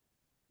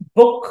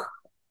 book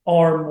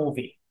or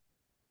movie?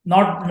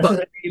 Not Book,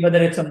 necessarily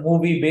whether it's a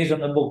movie based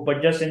on the book,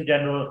 but just in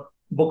general,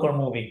 book or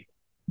movie.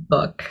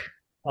 book.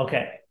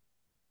 Okay.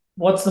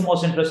 What's the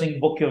most interesting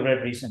book you've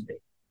read recently?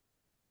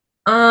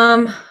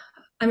 Um,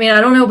 I mean, I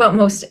don't know about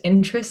most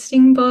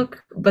interesting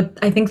book, but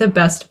I think the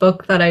best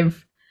book that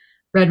I've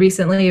read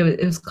recently,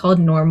 it was called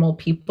Normal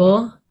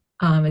People.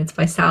 It's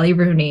by Sally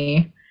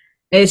Rooney.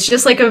 It's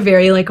just like a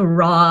very like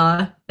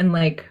raw and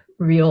like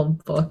real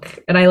book,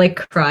 and I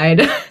like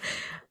cried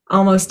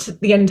almost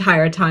the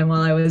entire time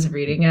while I was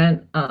reading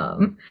it.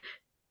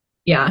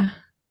 Yeah.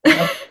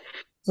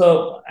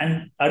 So,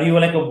 and are you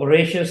like a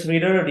voracious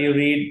reader? Do you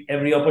read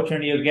every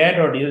opportunity you get,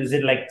 or is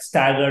it like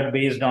staggered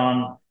based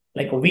on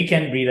like a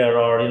weekend reader,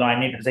 or I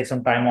need to take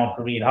some time off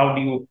to read?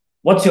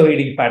 What's your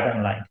reading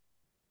pattern like?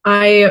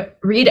 I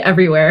read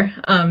everywhere.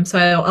 So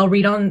I'll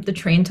read on the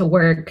train to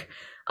work.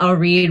 I'll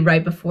read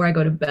right before I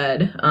go to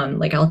bed.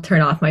 Like I'll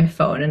turn off my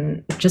phone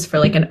and just for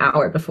like an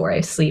hour before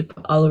I sleep,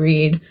 I'll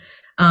read.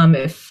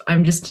 If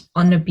I'm just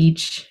on the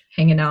beach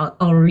hanging out,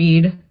 I'll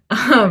read.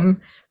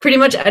 Pretty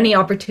much any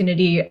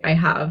opportunity I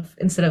have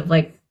instead of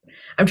like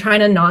I'm trying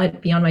to not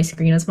be on my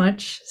screen as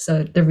much.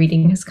 So the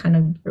reading has kind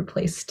of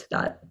replaced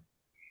that.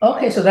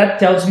 Okay, so that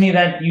tells me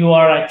that you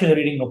are actually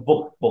reading a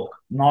book,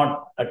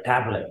 not a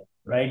tablet,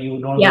 right? You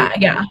don't read. Yeah,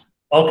 yeah.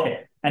 Okay,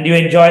 and you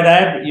enjoy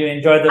that? You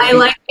enjoy the I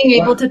like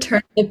being able to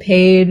turn the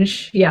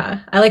page. Yeah,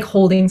 I like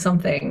holding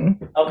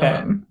something.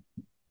 Okay,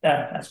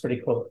 yeah, that's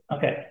pretty cool.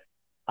 Okay,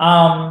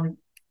 um,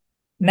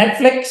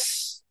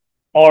 Netflix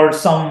or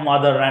some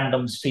other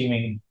random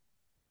streaming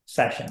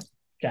session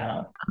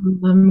channel,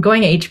 I'm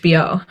going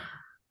HBO.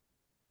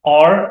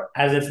 or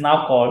as it's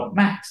now called,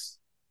 Max.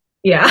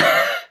 Yeah.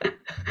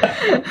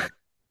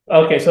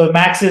 Okay, so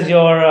Max is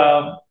your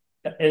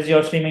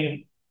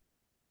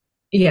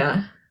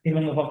Yeah.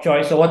 streaming of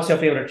choice. So, what's your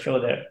favorite show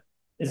there?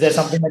 Is there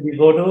something that you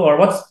go to, or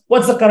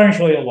what's the current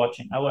show you're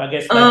watching? I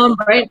guess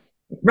that.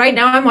 Right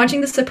now I'm watching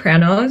The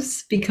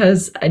Sopranos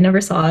because I never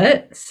saw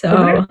it.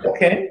 So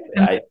Okay,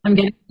 I'm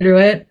getting through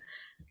it.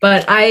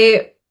 But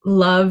I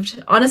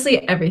loved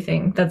honestly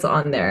everything that's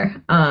on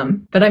there.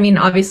 But I mean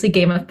obviously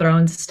Game of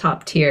Thrones is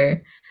top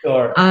tier.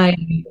 sure. I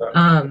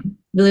Sure.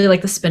 really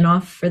like the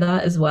spin-off for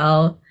that as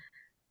well.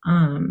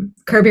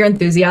 Curb Your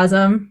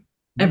Enthusiasm.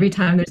 Every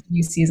time there's a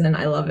new season,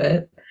 I love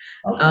it.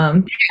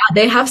 Okay.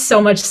 They have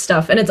so much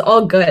stuff and it's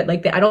all good.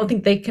 Like I don't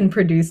think they can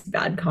produce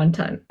bad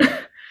content.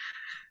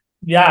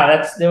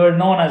 Yeah, they were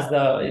known as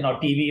the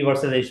TV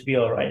versus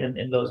HBO, right?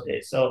 In those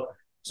days. So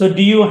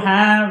do you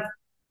have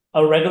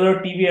a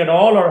regular TV at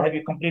all, or have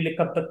you completely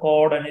cut the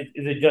cord and is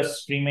it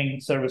just streaming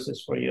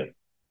services for you?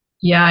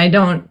 Yeah, I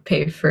don't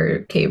pay for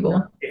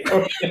cable.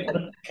 Okay. Fair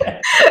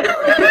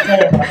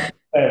enough.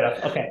 Fair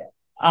enough. Okay.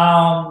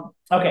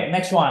 Okay.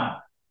 Next one.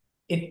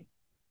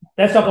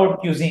 Let's talk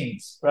about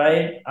cuisines,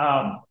 right?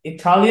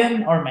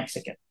 Italian or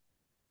Mexican?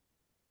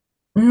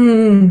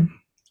 Mm,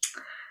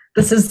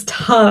 This is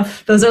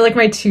tough. Those are like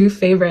my two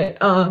favorite.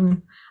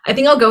 I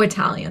think I'll go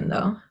Italian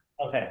though.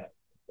 Okay.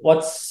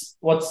 What's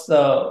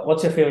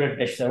your favorite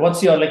dish there?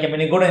 What's your like when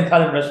you go to an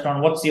Italian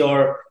restaurant, what's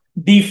your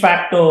de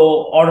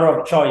facto order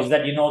of choice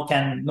that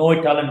can no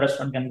Italian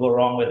restaurant can go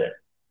wrong with it?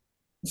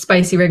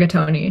 Spicy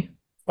rigatoni.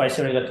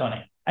 Spicy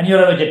rigatoni. And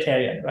you're a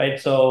vegetarian, right?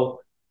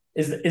 So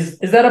is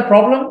that a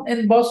problem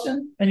in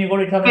Boston when you go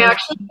to Italian I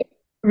restaurant? actually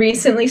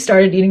recently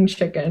started eating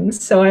chicken,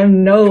 so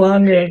I'm no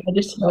longer a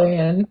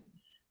vegetarian.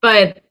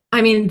 But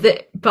I mean,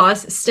 the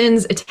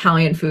Boston's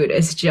Italian food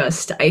is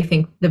just, I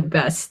think, the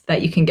best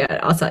that you can get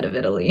outside of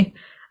Italy.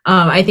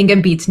 I think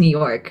it beats New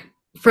York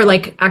for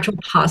like actual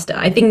pasta.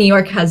 I think New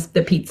York has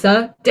the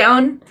pizza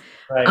down,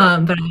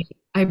 Right. but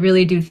I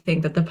really do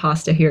think that the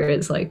pasta here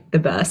is like the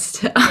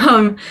best.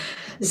 Okay.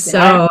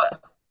 So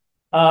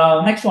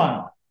Next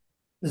one.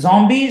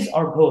 Zombies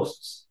or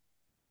ghosts?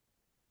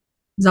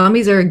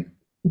 zombies are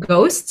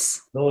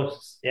ghosts.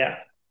 Ghosts, yeah.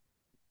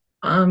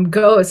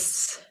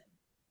 Ghosts.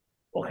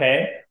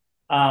 Okay.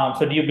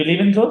 So do you believe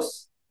in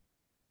ghosts?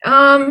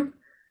 Um,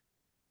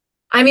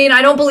 I mean,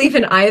 I don't believe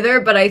in either,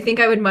 but I think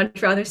I would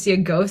much rather see a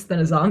ghost than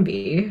a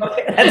zombie.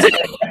 Okay, that's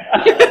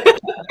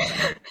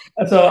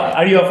so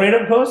are you afraid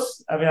of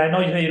ghosts? I mean, I know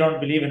you say you don't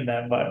believe in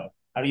them, but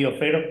are you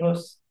afraid of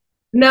ghosts?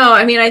 No,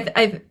 I mean,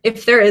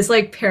 if there is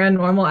like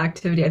paranormal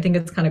activity, I think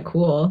it's kind of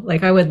cool.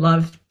 Like, I would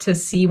love to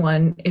see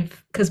one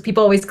if, because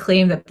people always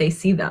claim that they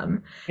see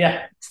them.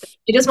 Yeah,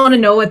 I just want to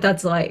know what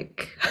that's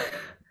like.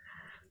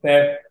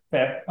 fair,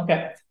 fair.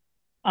 Okay.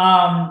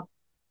 Um,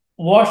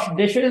 wash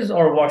dishes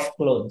or wash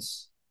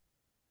clothes?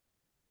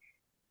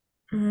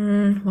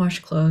 Wash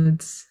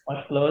clothes.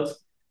 Wash clothes.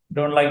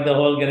 Don't like the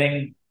whole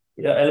getting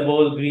your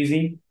elbows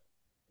greasy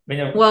when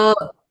you're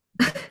Well,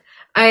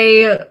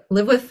 I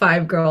live with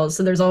five girls,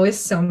 so there's always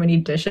so many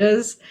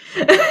dishes,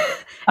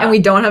 and we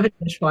don't have a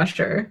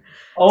dishwasher.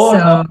 oh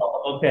So,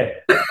 no. Okay.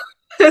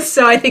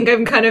 so I think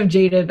I'm kind of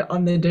jaded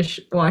on the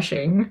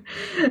dishwashing.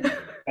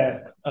 Okay.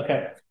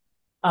 Okay.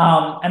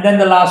 And then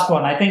the last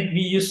one, I think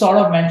you sort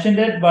of mentioned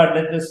it, but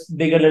let's just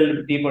dig a little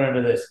bit deeper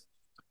into this.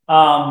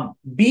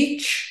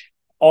 Beach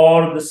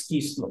or the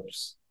ski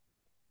slopes?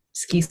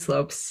 Ski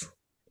slopes.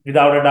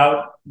 Without a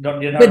doubt.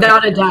 Don't you know?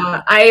 Without a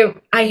doubt.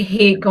 I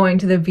hate going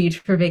to the beach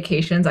for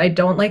vacations. I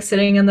don't like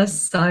sitting in the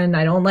sun.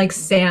 I don't like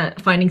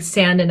finding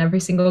sand in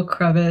every single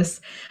crevice.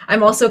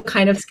 I'm also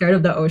kind of scared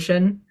of the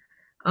ocean.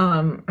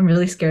 I'm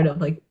really scared of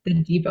like the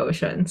deep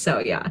ocean. So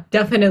yeah,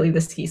 definitely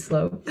the ski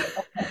slope.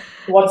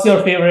 What's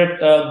your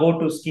favorite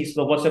go-to ski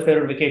slope? What's your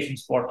favorite vacation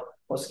spot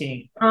for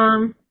skiing?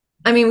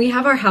 I mean, we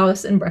have our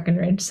house in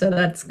Breckenridge, so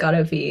that's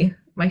gotta be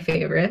my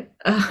favorite.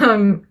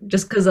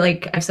 Just because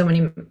like I have so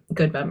many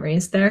good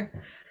memories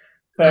there.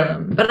 Fair.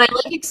 But I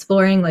like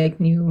exploring like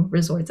new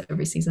resorts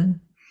every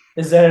season.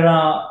 Is there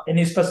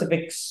any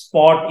specific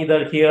spot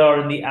either here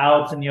or in the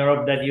Alps in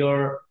Europe that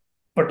you're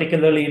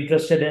particularly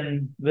interested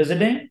in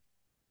visiting?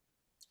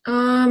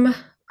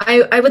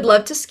 I would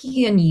love to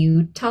ski in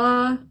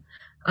Utah,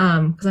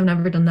 because I've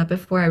never done that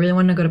before. I really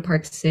want to go to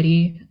Park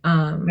City.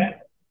 Okay.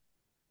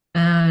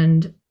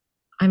 And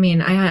I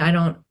mean, I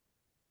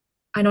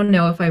don't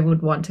know if I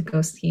would want to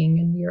go skiing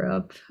in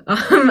Europe.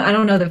 I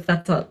don't know if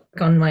that's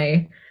on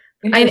my.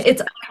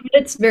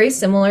 It's very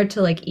similar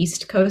to like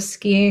East Coast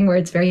skiing where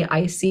it's very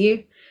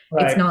icy.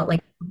 Right. It's not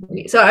like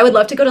so. I would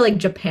love to go to like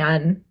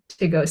Japan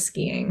to go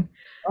skiing.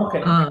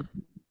 Okay.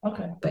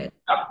 Okay. But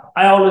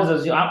I always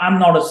assume I'm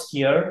not a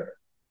skier,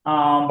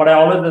 but I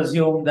always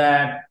assume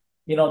that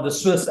the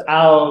Swiss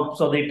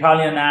Alps or the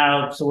Italian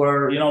Alps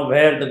were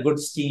where the good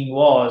skiing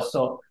was.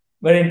 So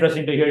very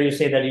interesting to hear you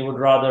say that you would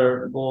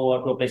rather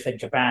go to a place like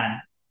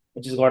Japan,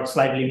 which has got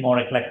slightly more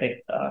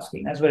eclectic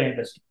skiing. That's very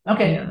interesting.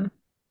 Okay. yeah.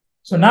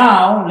 So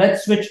now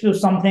let's switch to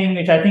something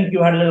which I think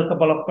you had a little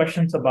couple of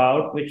questions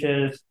about, which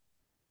is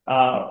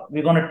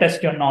we're going to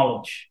test your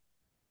knowledge.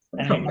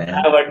 And Oh, we man.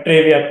 have a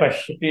trivia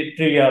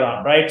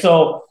round, right?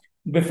 So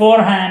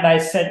beforehand, I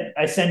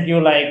sent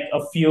you like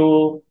a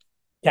few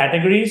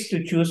categories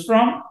to choose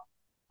from.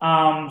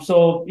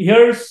 So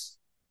here's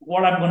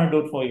what I'm going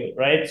to do for you,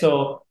 right?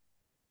 So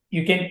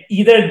you can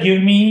either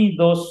give me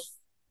those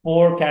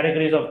 4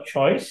 categories of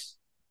choice,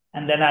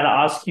 and then I'll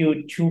ask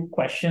you 2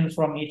 questions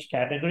from each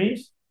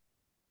categories,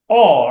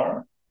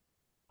 or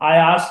I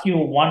ask you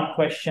 1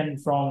 question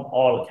from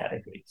all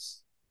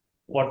categories.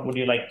 What would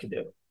you like to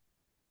do?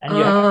 And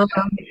you have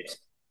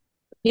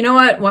You know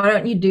what? Why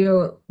don't you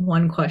do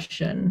one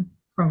question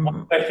from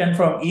 1 question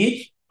from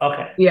each?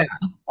 Okay. Yeah.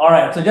 All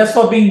right. So just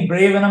for being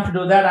brave enough to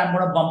do that, I'm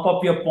going to bump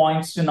up your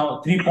points to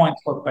now 3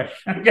 points per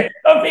question. Okay.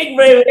 For being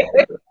brave.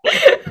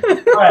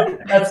 All right.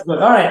 That's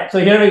good. All right. So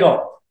here we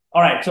go.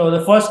 All right. So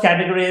the first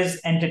category is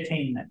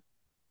entertainment.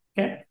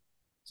 Okay.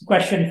 So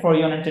question for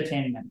you on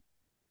entertainment.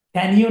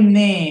 Can you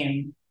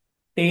name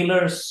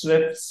Taylor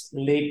Swift's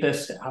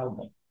latest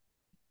album?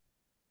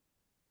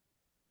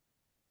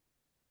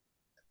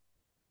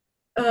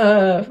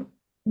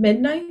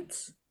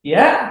 Midnights?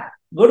 Yeah.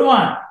 Good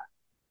one.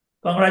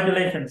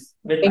 Congratulations.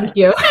 Thank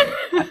you.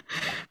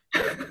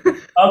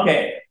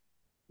 Okay.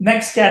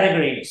 Next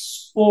category,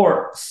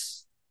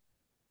 sports.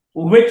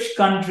 Which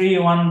country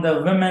won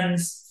the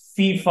Women's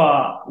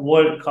FIFA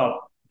World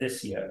Cup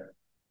this year?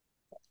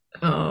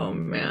 Oh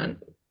man.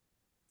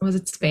 Was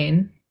it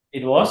Spain?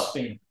 It was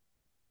Spain.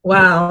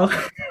 Wow.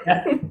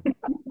 Yeah,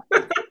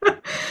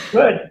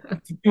 good.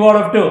 2 out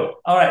of 2.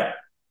 All right.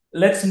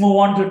 Let's move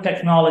on to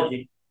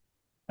technology.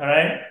 All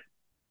right.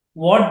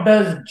 What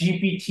does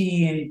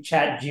GPT in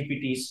Chat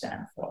GPT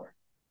stand for?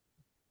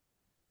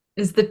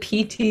 Is the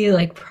PT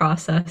like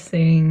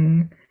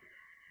processing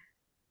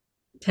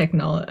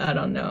technology? I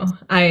don't know.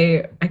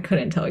 I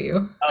couldn't tell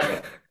you.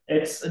 Okay.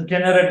 It's a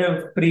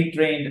generative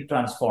pre-trained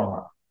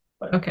transformer.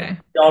 But Okay.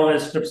 it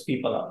always trips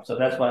people up. So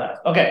that's why.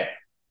 Okay.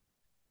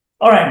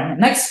 All right.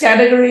 Next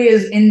category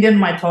is Indian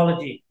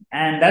mythology.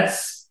 And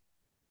that's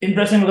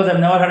interesting because I've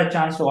never had a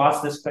chance to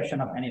ask this question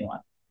of anyone.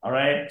 All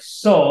right.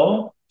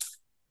 So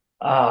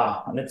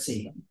let's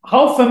see.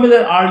 How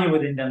familiar are you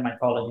with Indian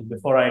mythology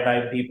before I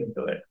dive deep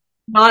into it?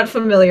 Not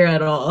familiar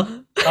at all.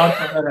 Not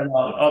familiar at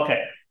all.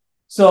 Okay.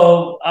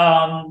 So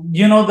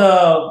you know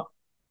the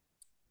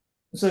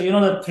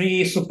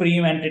three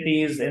supreme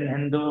entities in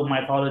Hindu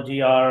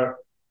mythology are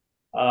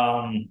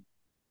um,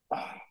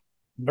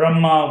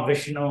 Brahma,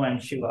 Vishnu,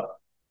 and Shiva,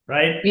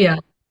 right? Yeah.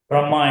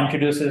 Brahma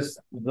introduces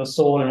the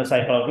soul in the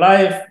cycle of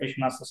life,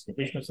 Vishnu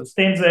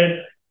sustains it,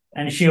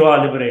 and Shiva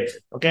liberates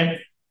it. Okay.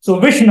 So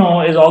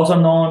Vishnu is also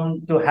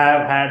known to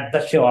have had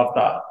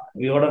Dashyavatar. Have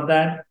you heard of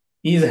that?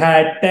 He's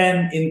had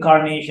 10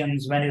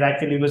 incarnations when he's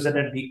actually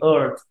visited the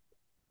earth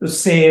to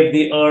save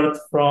the earth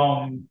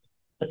from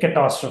a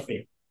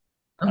catastrophe.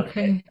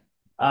 Okay.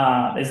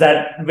 Is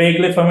that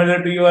vaguely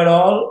familiar to you at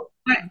all?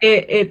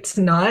 It's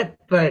not,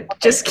 but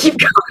just keep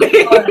All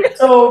going. right.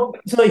 So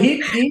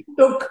he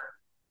took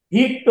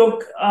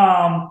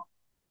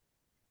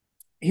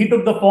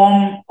the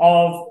form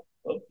of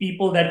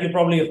people that you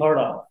probably heard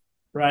of,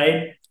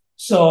 right?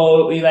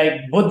 So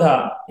like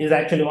Buddha is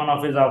actually one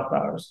of his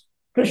avatars.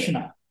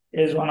 Krishna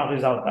is one of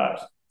his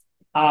avatars.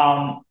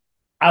 Um,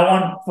 I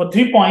want for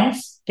 3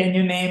 points. Can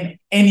you name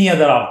any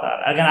other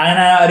avatar? Again,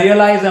 I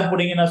realize I'm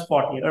putting in a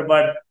spot here,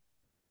 but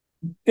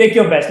take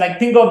your best. Like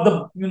think of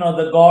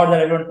the god that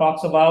everyone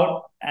talks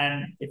about,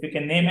 and if you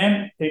can name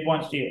him, 3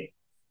 points to you.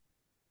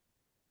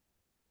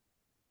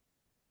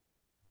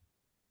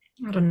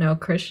 I don't know,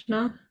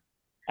 Krishna.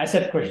 I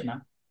said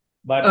Krishna,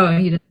 but Oh,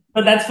 you didn't.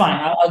 but that's fine.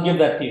 I'll give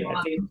that to you.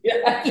 At least,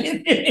 yeah, at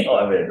least you know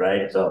of it,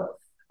 right? So,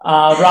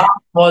 Ram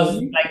was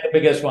like the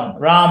biggest one.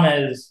 Ram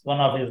is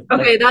one of his.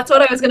 Okay, that's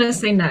what I was gonna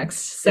say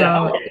next.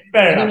 Yeah, So okay,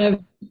 fair I enough. don't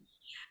know.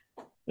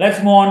 Let's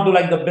move on to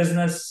like the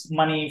business,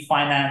 money,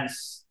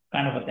 finance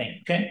kind of a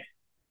thing. Okay.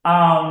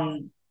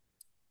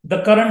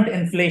 The current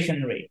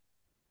inflation rate,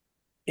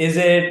 is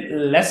it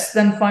less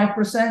than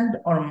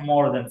 5% or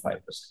more than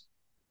 5%?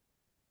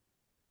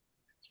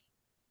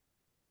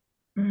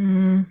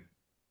 I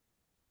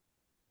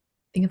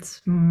think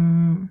it's.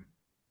 I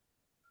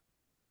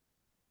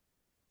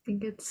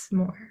think it's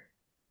more.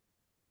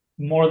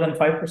 More than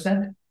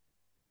 5%?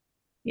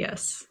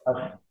 Yes.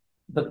 Okay.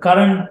 The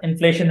current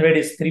inflation rate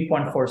is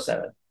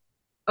 3.47.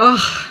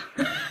 Oh.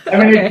 I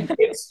mean, Okay.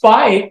 it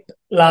spiked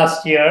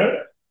last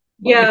year,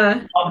 but Yeah.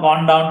 it's now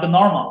gone down to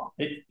normal.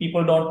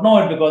 People don't know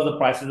it because the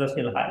prices are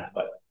still high.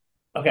 But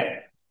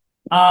okay.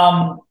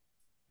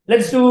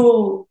 Let's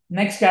do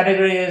next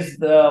category is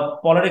the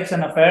politics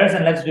and affairs,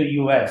 and let's do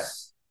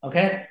US.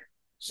 Okay.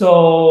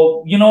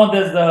 So,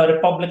 there's the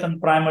Republican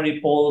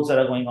primary polls that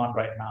are going on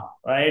right now,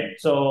 right?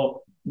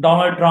 So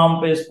Donald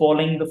Trump is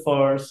polling the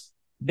first,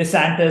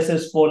 DeSantis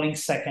is polling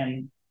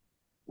second.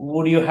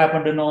 Would you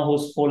happen to know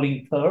who's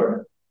polling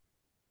third?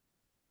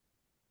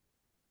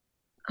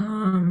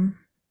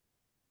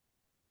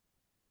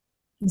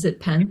 Is it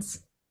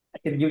Pence? I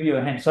can give you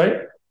a hint.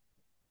 Sorry?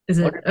 Is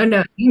it? Oh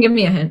no, you can give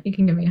me a hint. You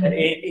can give me a hint.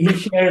 He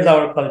shares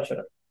our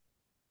culture.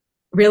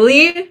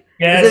 Really?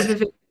 Yes. Is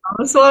it Vivek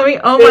Ramaswamy?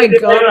 Oh my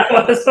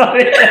god.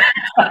 Sorry.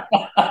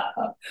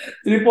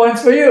 3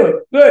 points for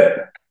you.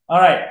 Good. All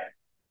right.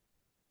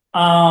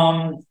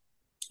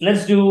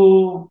 Let's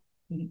do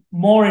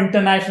more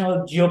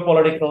international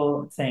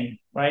geopolitical thing,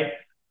 right?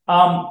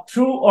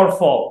 True or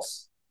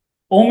false?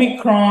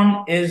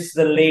 Omicron is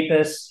the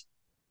latest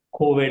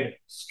COVID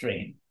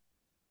strain.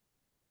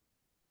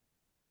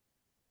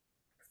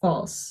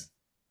 False.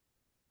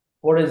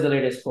 What is the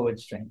latest COVID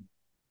strain?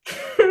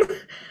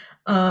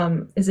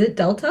 Is it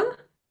Delta?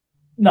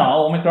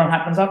 No, Omicron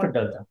happens after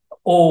Delta.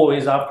 O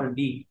is after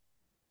D.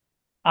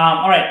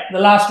 All right, the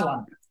last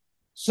one.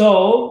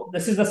 So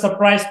this is the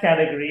surprise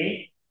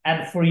category,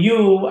 and for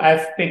you,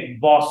 I've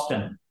picked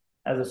Boston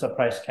as a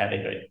surprise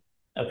category.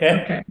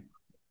 Okay.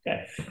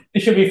 Okay.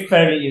 This should be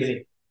fairly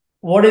easy.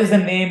 What is the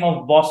name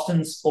of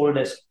Boston's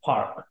oldest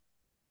park?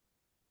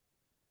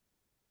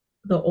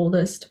 The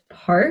oldest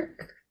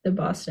park? The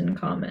Boston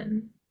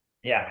Common.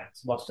 Yeah,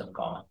 it's Boston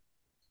Common.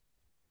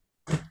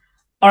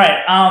 All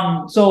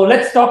right. So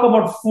let's talk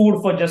about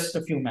food for just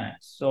a few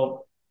minutes.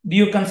 So, do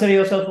you consider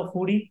yourself a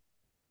foodie?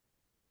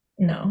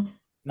 No.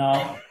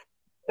 No.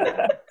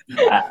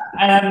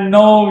 I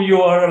know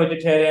you are a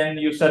vegetarian.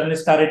 You suddenly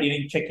started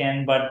eating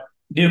chicken, but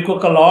do you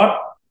cook a lot?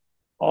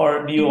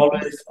 or do you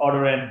always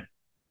order in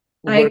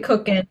I Uber?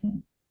 cook in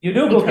You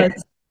do cook it.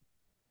 because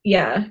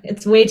yeah,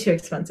 it's way too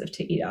expensive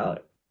to eat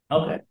out.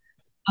 Okay.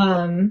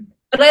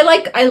 But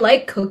I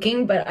like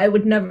cooking, but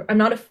I'm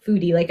not a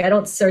foodie. Like I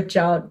don't search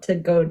out to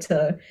go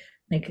to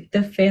like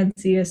the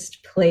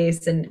fanciest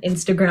place and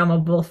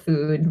Instagrammable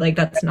food. Like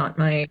that's not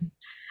my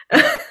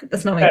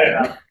that's not my Fair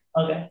thing. enough.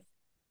 Okay.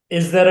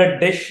 Is there a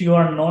dish you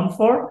are known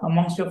for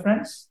amongst your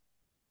friends?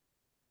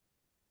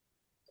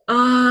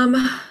 Um,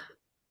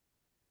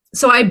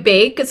 so I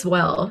bake as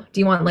well. Do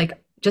you want like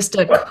just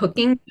a Sure.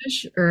 cooking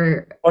dish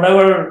or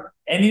Whatever,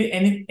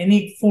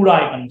 any food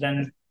items,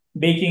 and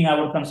baking I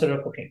would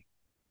consider cooking.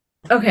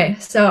 okay,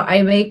 so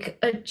I make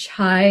a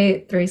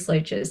chai three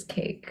slices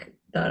cake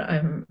that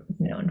I'm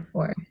known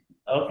for.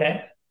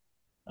 Okay.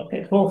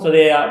 Okay, cool. So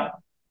they are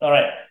all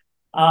right.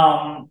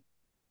 Um,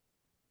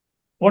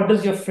 what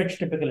does your fridge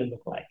typically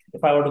look like?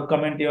 If I were to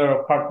come into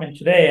your apartment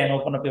today and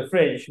open up your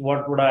fridge,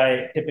 what would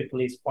I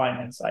typically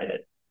find inside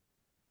it?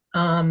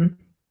 Um,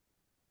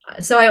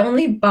 so I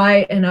only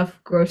buy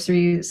enough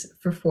groceries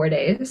for 4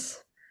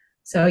 days.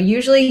 So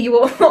usually you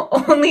will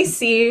only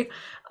see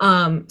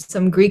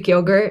some Greek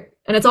yogurt,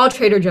 and it's all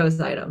Trader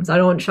Joe's items. I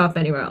don't shop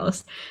anywhere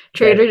else.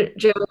 Okay. Trader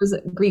Joe's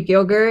Greek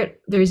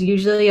yogurt, there's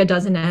usually a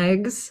dozen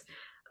eggs,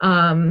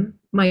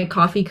 my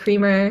coffee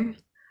creamer,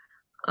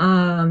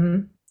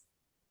 um,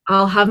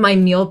 I'll have my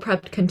meal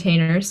prepped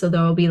container, so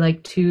there will be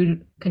like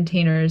 2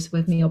 containers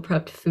with meal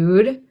prepped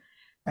food.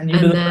 And you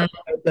do And the then,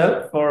 prep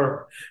yourself,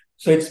 or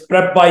so it's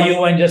prepped by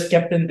you and just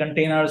kept in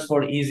containers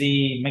for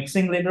easy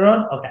mixing later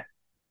on? Okay.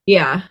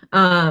 yeah,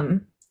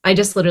 I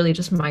just literally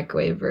just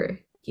microwave or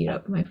heat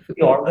up my food.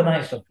 You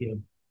organized of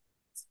you.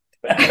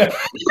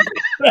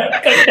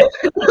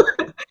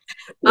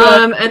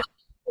 And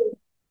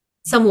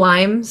some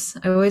limes.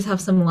 I always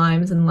have some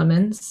limes and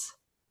lemons.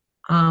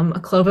 A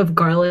clove of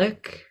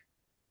garlic.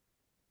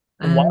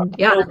 One And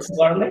yeah, clove of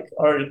garlic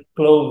or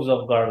cloves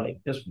of garlic?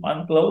 Just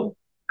one clove?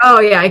 oh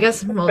yeah, I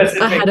guess ahead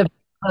Specific. of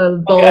a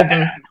Okay. bulb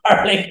of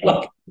Garlic.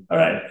 Okay. All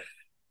right.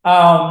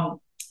 Um,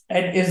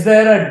 and is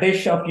there a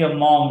dish of your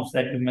mom's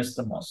that you miss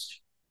the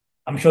most?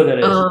 I'm sure there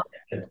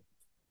is.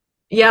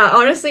 yeah,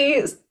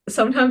 honestly,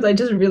 sometimes I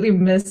just really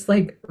miss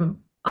like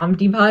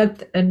amti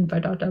bhat and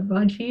batata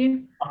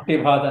bhaji. Amti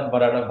bhat and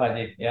batata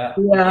bhaji. Yeah.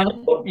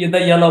 Yeah,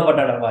 The yellow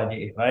batata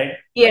bhaji, right?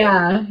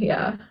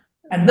 yeah.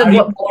 And The are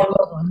you boiled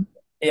more, one.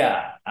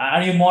 yeah,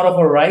 are you more of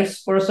a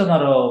rice person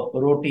or a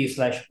roti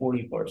slash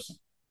puri person?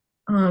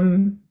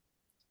 Um,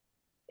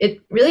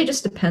 it really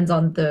just depends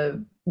on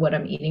the what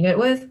I'm eating it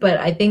with, but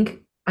I think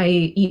I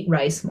eat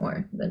rice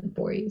more than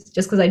boris,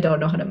 just because I don't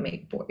know how to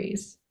make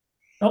boris.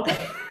 Okay.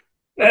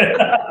 Fair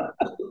enough.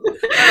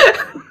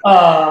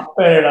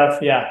 Fair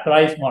enough. Yeah,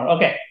 rice more.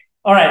 Okay.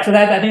 All right. So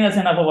I think that's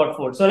enough about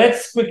food. So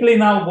let's quickly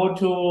now go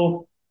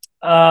to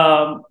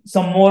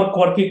some more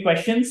quirky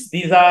questions.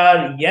 These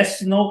are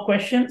yes, no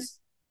questions.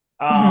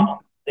 Uh, Mhm.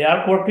 they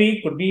are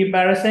quirky, could be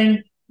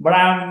embarrassing, but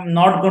I'm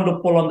not going to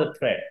pull on the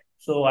thread.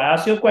 So I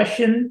ask you a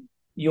question,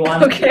 you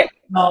answer Okay.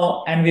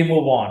 no, and we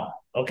move on.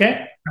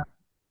 Okay.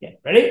 Yeah.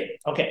 Ready?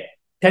 Okay.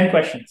 10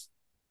 questions.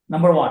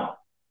 Number one,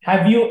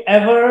 have you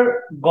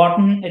ever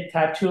gotten a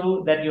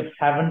tattoo that you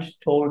haven't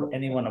told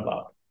anyone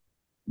about?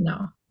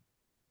 No,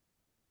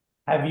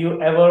 Have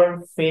you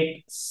ever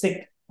faked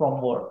sick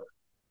from work?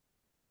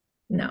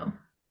 no,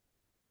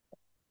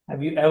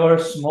 Have you ever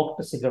smoked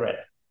a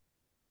cigarette?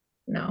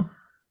 no,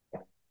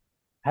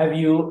 Have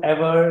you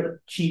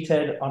ever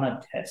cheated on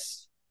a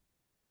test?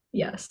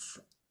 yes,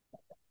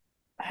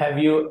 Have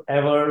you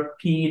ever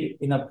peed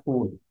in a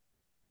pool?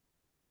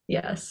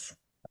 yes,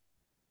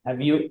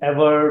 Have you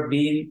ever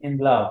been in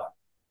love?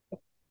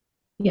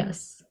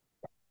 yes,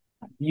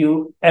 Have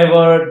you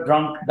ever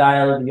drunk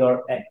dialed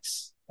your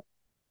ex?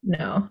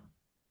 no,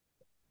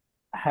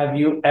 Have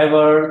you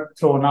ever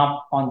thrown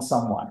up on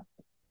someone?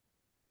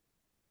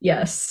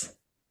 yes,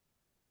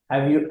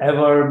 Have you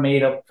ever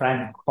made a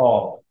prank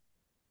call?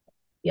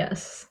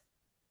 yes,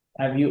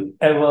 Have you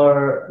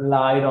ever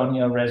lied on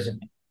your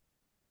resume?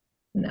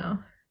 no.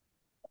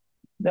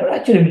 There are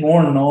actually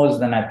more no's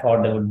than I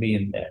thought there would be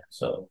in there.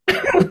 So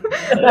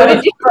What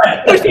did you?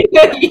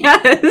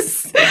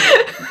 Yes.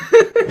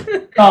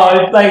 no,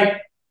 it's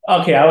like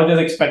okay, I was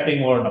just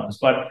expecting more no's.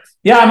 But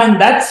yeah, I mean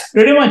that's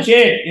pretty much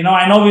it.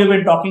 I know we've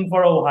been talking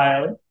for a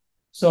while.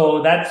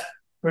 So that's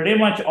pretty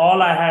much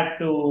all I had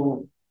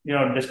to,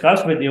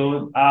 discuss with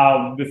you.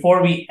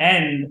 Before we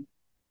end,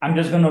 I'm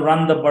just gonna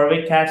run the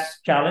Barwick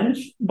Cast challenge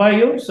by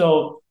you.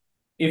 So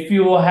if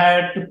you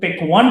had to pick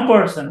one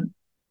person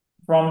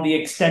from the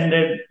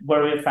extended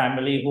Barwick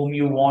family whom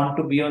you want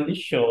to be on the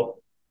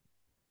show,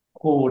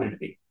 who would it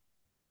be?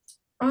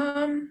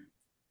 Um,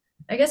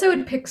 I guess I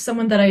would pick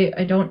someone that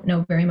I don't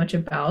know very much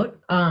about.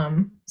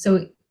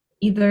 So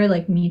either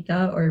like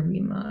Mita or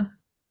Rima,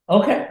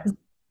 Okay.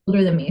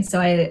 older than me. So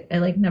I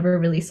like never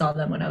really saw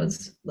them when I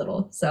was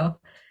little. So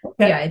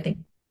Okay. yeah, I think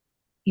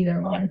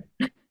either one.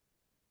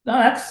 No,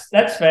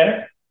 that's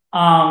fair.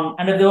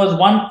 And if there was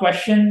one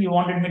question you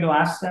wanted me to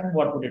ask them,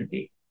 what would it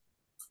be?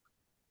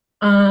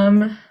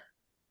 Um,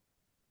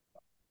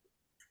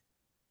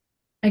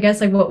 I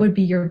guess like what would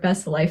be your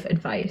best life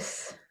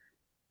advice?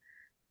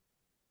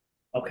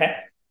 Okay.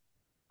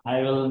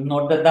 I will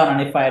note that down,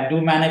 and if I do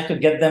manage to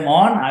get them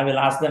on, I will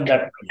ask them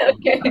that.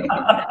 Okay.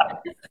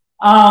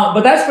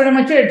 But that's pretty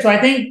much it. So I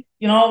think,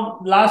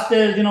 last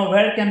is,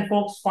 where can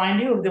folks find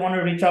you if they want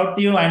to reach out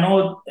to you? I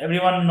know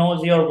everyone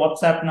knows your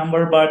WhatsApp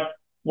number, but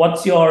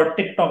what's your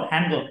TikTok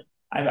handle?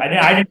 I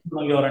didn't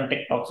know you're on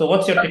TikTok. So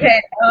what's your TikTok?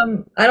 Okay.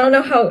 I don't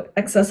know how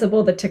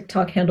accessible the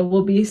TikTok handle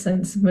will be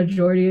since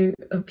majority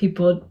of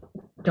people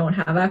don't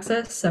have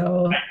access.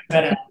 So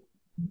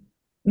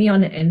me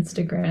on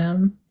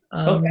Instagram.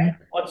 Okay.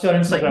 What's your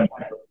Instagram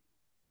handle?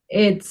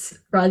 It's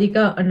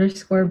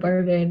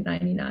Radhika_Barvé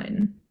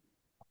 99.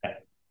 Okay.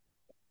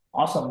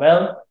 Awesome.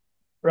 Well,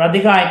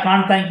 Radhika, I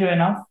can't thank you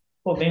enough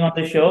for being on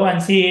the show.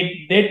 And see,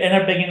 it did end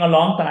up taking a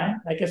long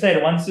time. Like I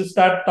said, once you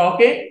start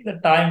talking, the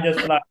time just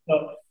flies.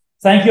 So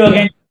thank you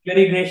again.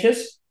 Very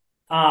gracious.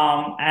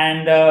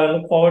 And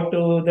look forward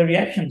to the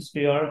reactions to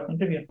your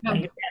interview.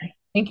 Thank you again.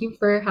 Thank you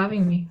for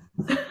having me.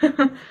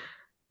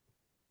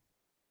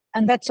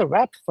 And that's a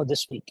wrap for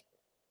this week.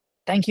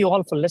 Thank you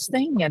all for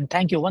listening, and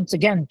thank you once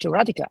again to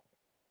Radhika.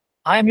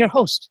 I am your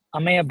host,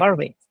 Ameya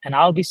Barvé, and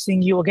I'll be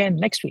seeing you again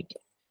next week.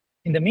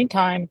 In the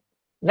meantime,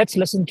 let's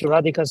listen to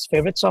Radhika's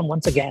favorite song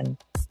once again.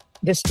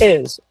 This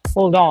is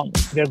Hold On,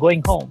 We're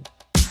Going Home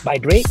by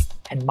Drake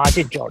and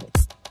Majid Jordan.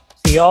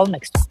 See you all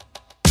next time.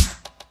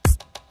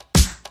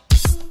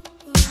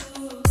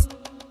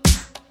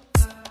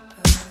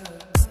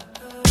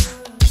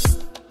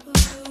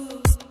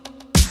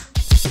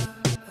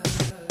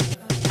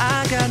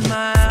 I got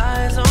my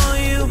eyes on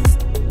you.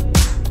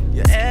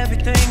 You're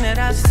everything that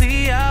I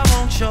see. I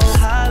won't show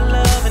high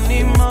love and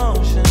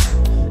emotion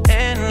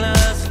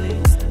endlessly.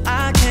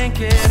 I can't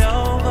get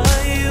over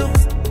you.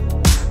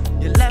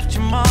 You left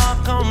your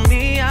mark on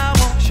me. I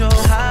won't show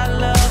high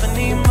love and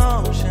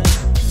emotion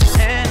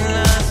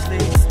endlessly.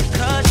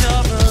 'Cause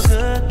you're a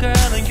good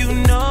girl and you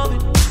know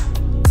it.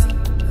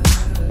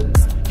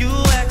 You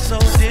act so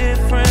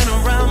different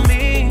around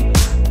me.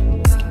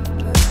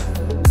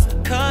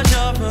 'Cause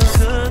you're a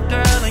good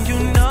girl and you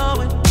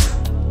know it.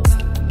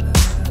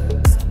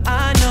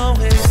 I know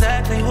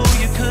exactly who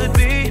you could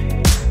be.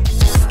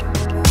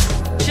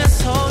 Just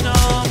hold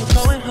on, we're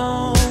going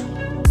home.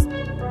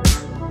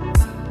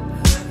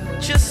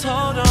 Just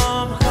hold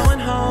on, we're going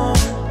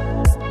home.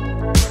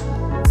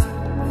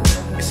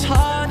 It's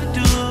hard to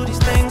do these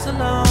things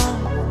alone.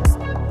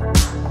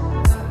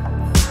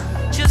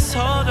 Just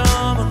hold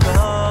on, we're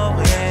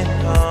going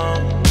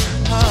home.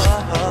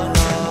 Oh, oh,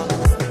 oh.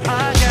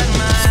 I got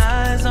my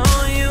eyes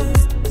on you.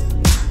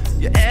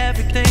 You're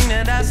everything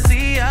that I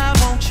see. I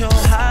won't show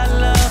high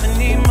love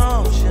and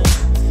emotion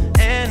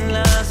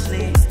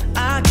endlessly.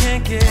 I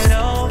can't get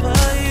over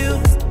you.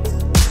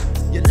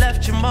 You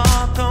left your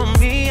mark on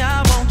me.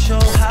 I won't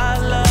show high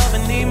love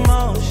and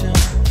emotion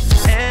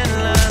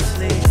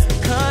endlessly.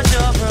 'Cause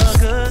you're a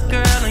good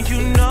girl and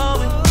you know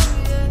it.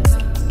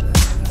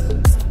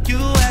 You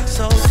act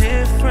so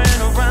different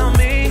around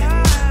me.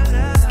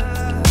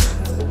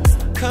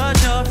 'Cause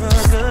you're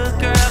a good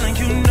girl and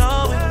you know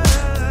it.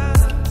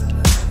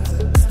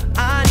 I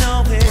know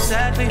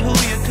exactly who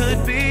you could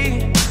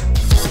be.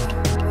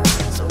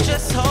 So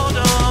just hold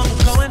on,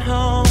 we're going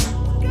home.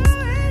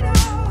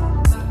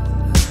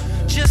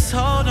 Just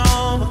hold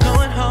on, we're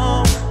going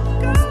home.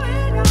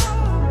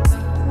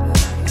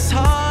 It's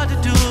hard to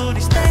do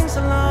these things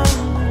alone.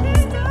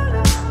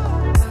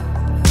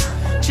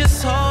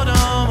 Just hold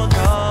on, we're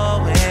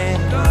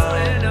going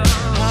home.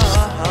 Oh,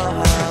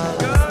 oh, oh.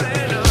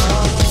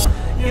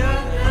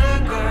 You're the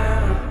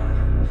girl,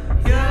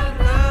 you're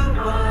the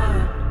one.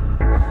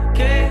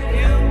 Gave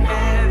you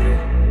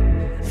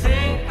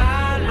everything I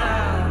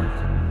love.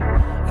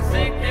 I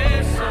think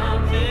there's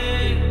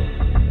something,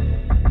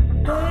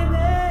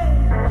 baby.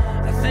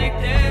 I think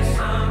there's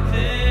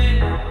something,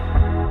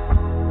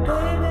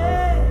 baby.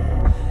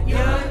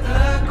 You're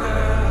the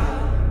girl,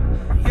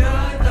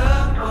 you're the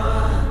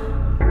one.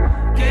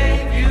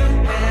 Gave you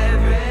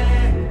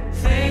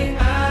everything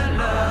I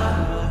love.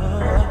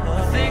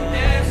 I think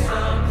there's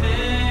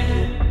something,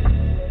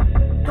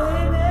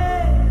 baby.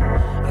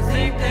 I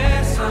think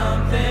there's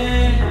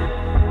something,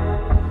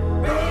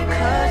 baby.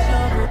 'Cause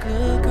you're a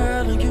good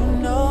girl and you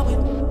know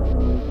it.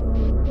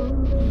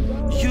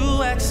 You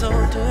act so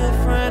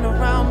different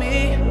around me.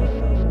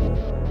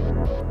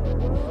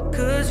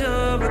 'Cause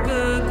you're a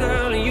good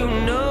girl and you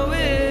know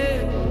it.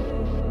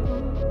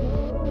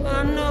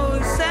 I know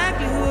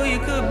exactly who you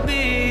could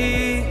be.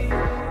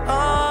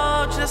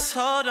 Oh, just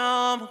hold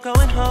on, we're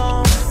going home.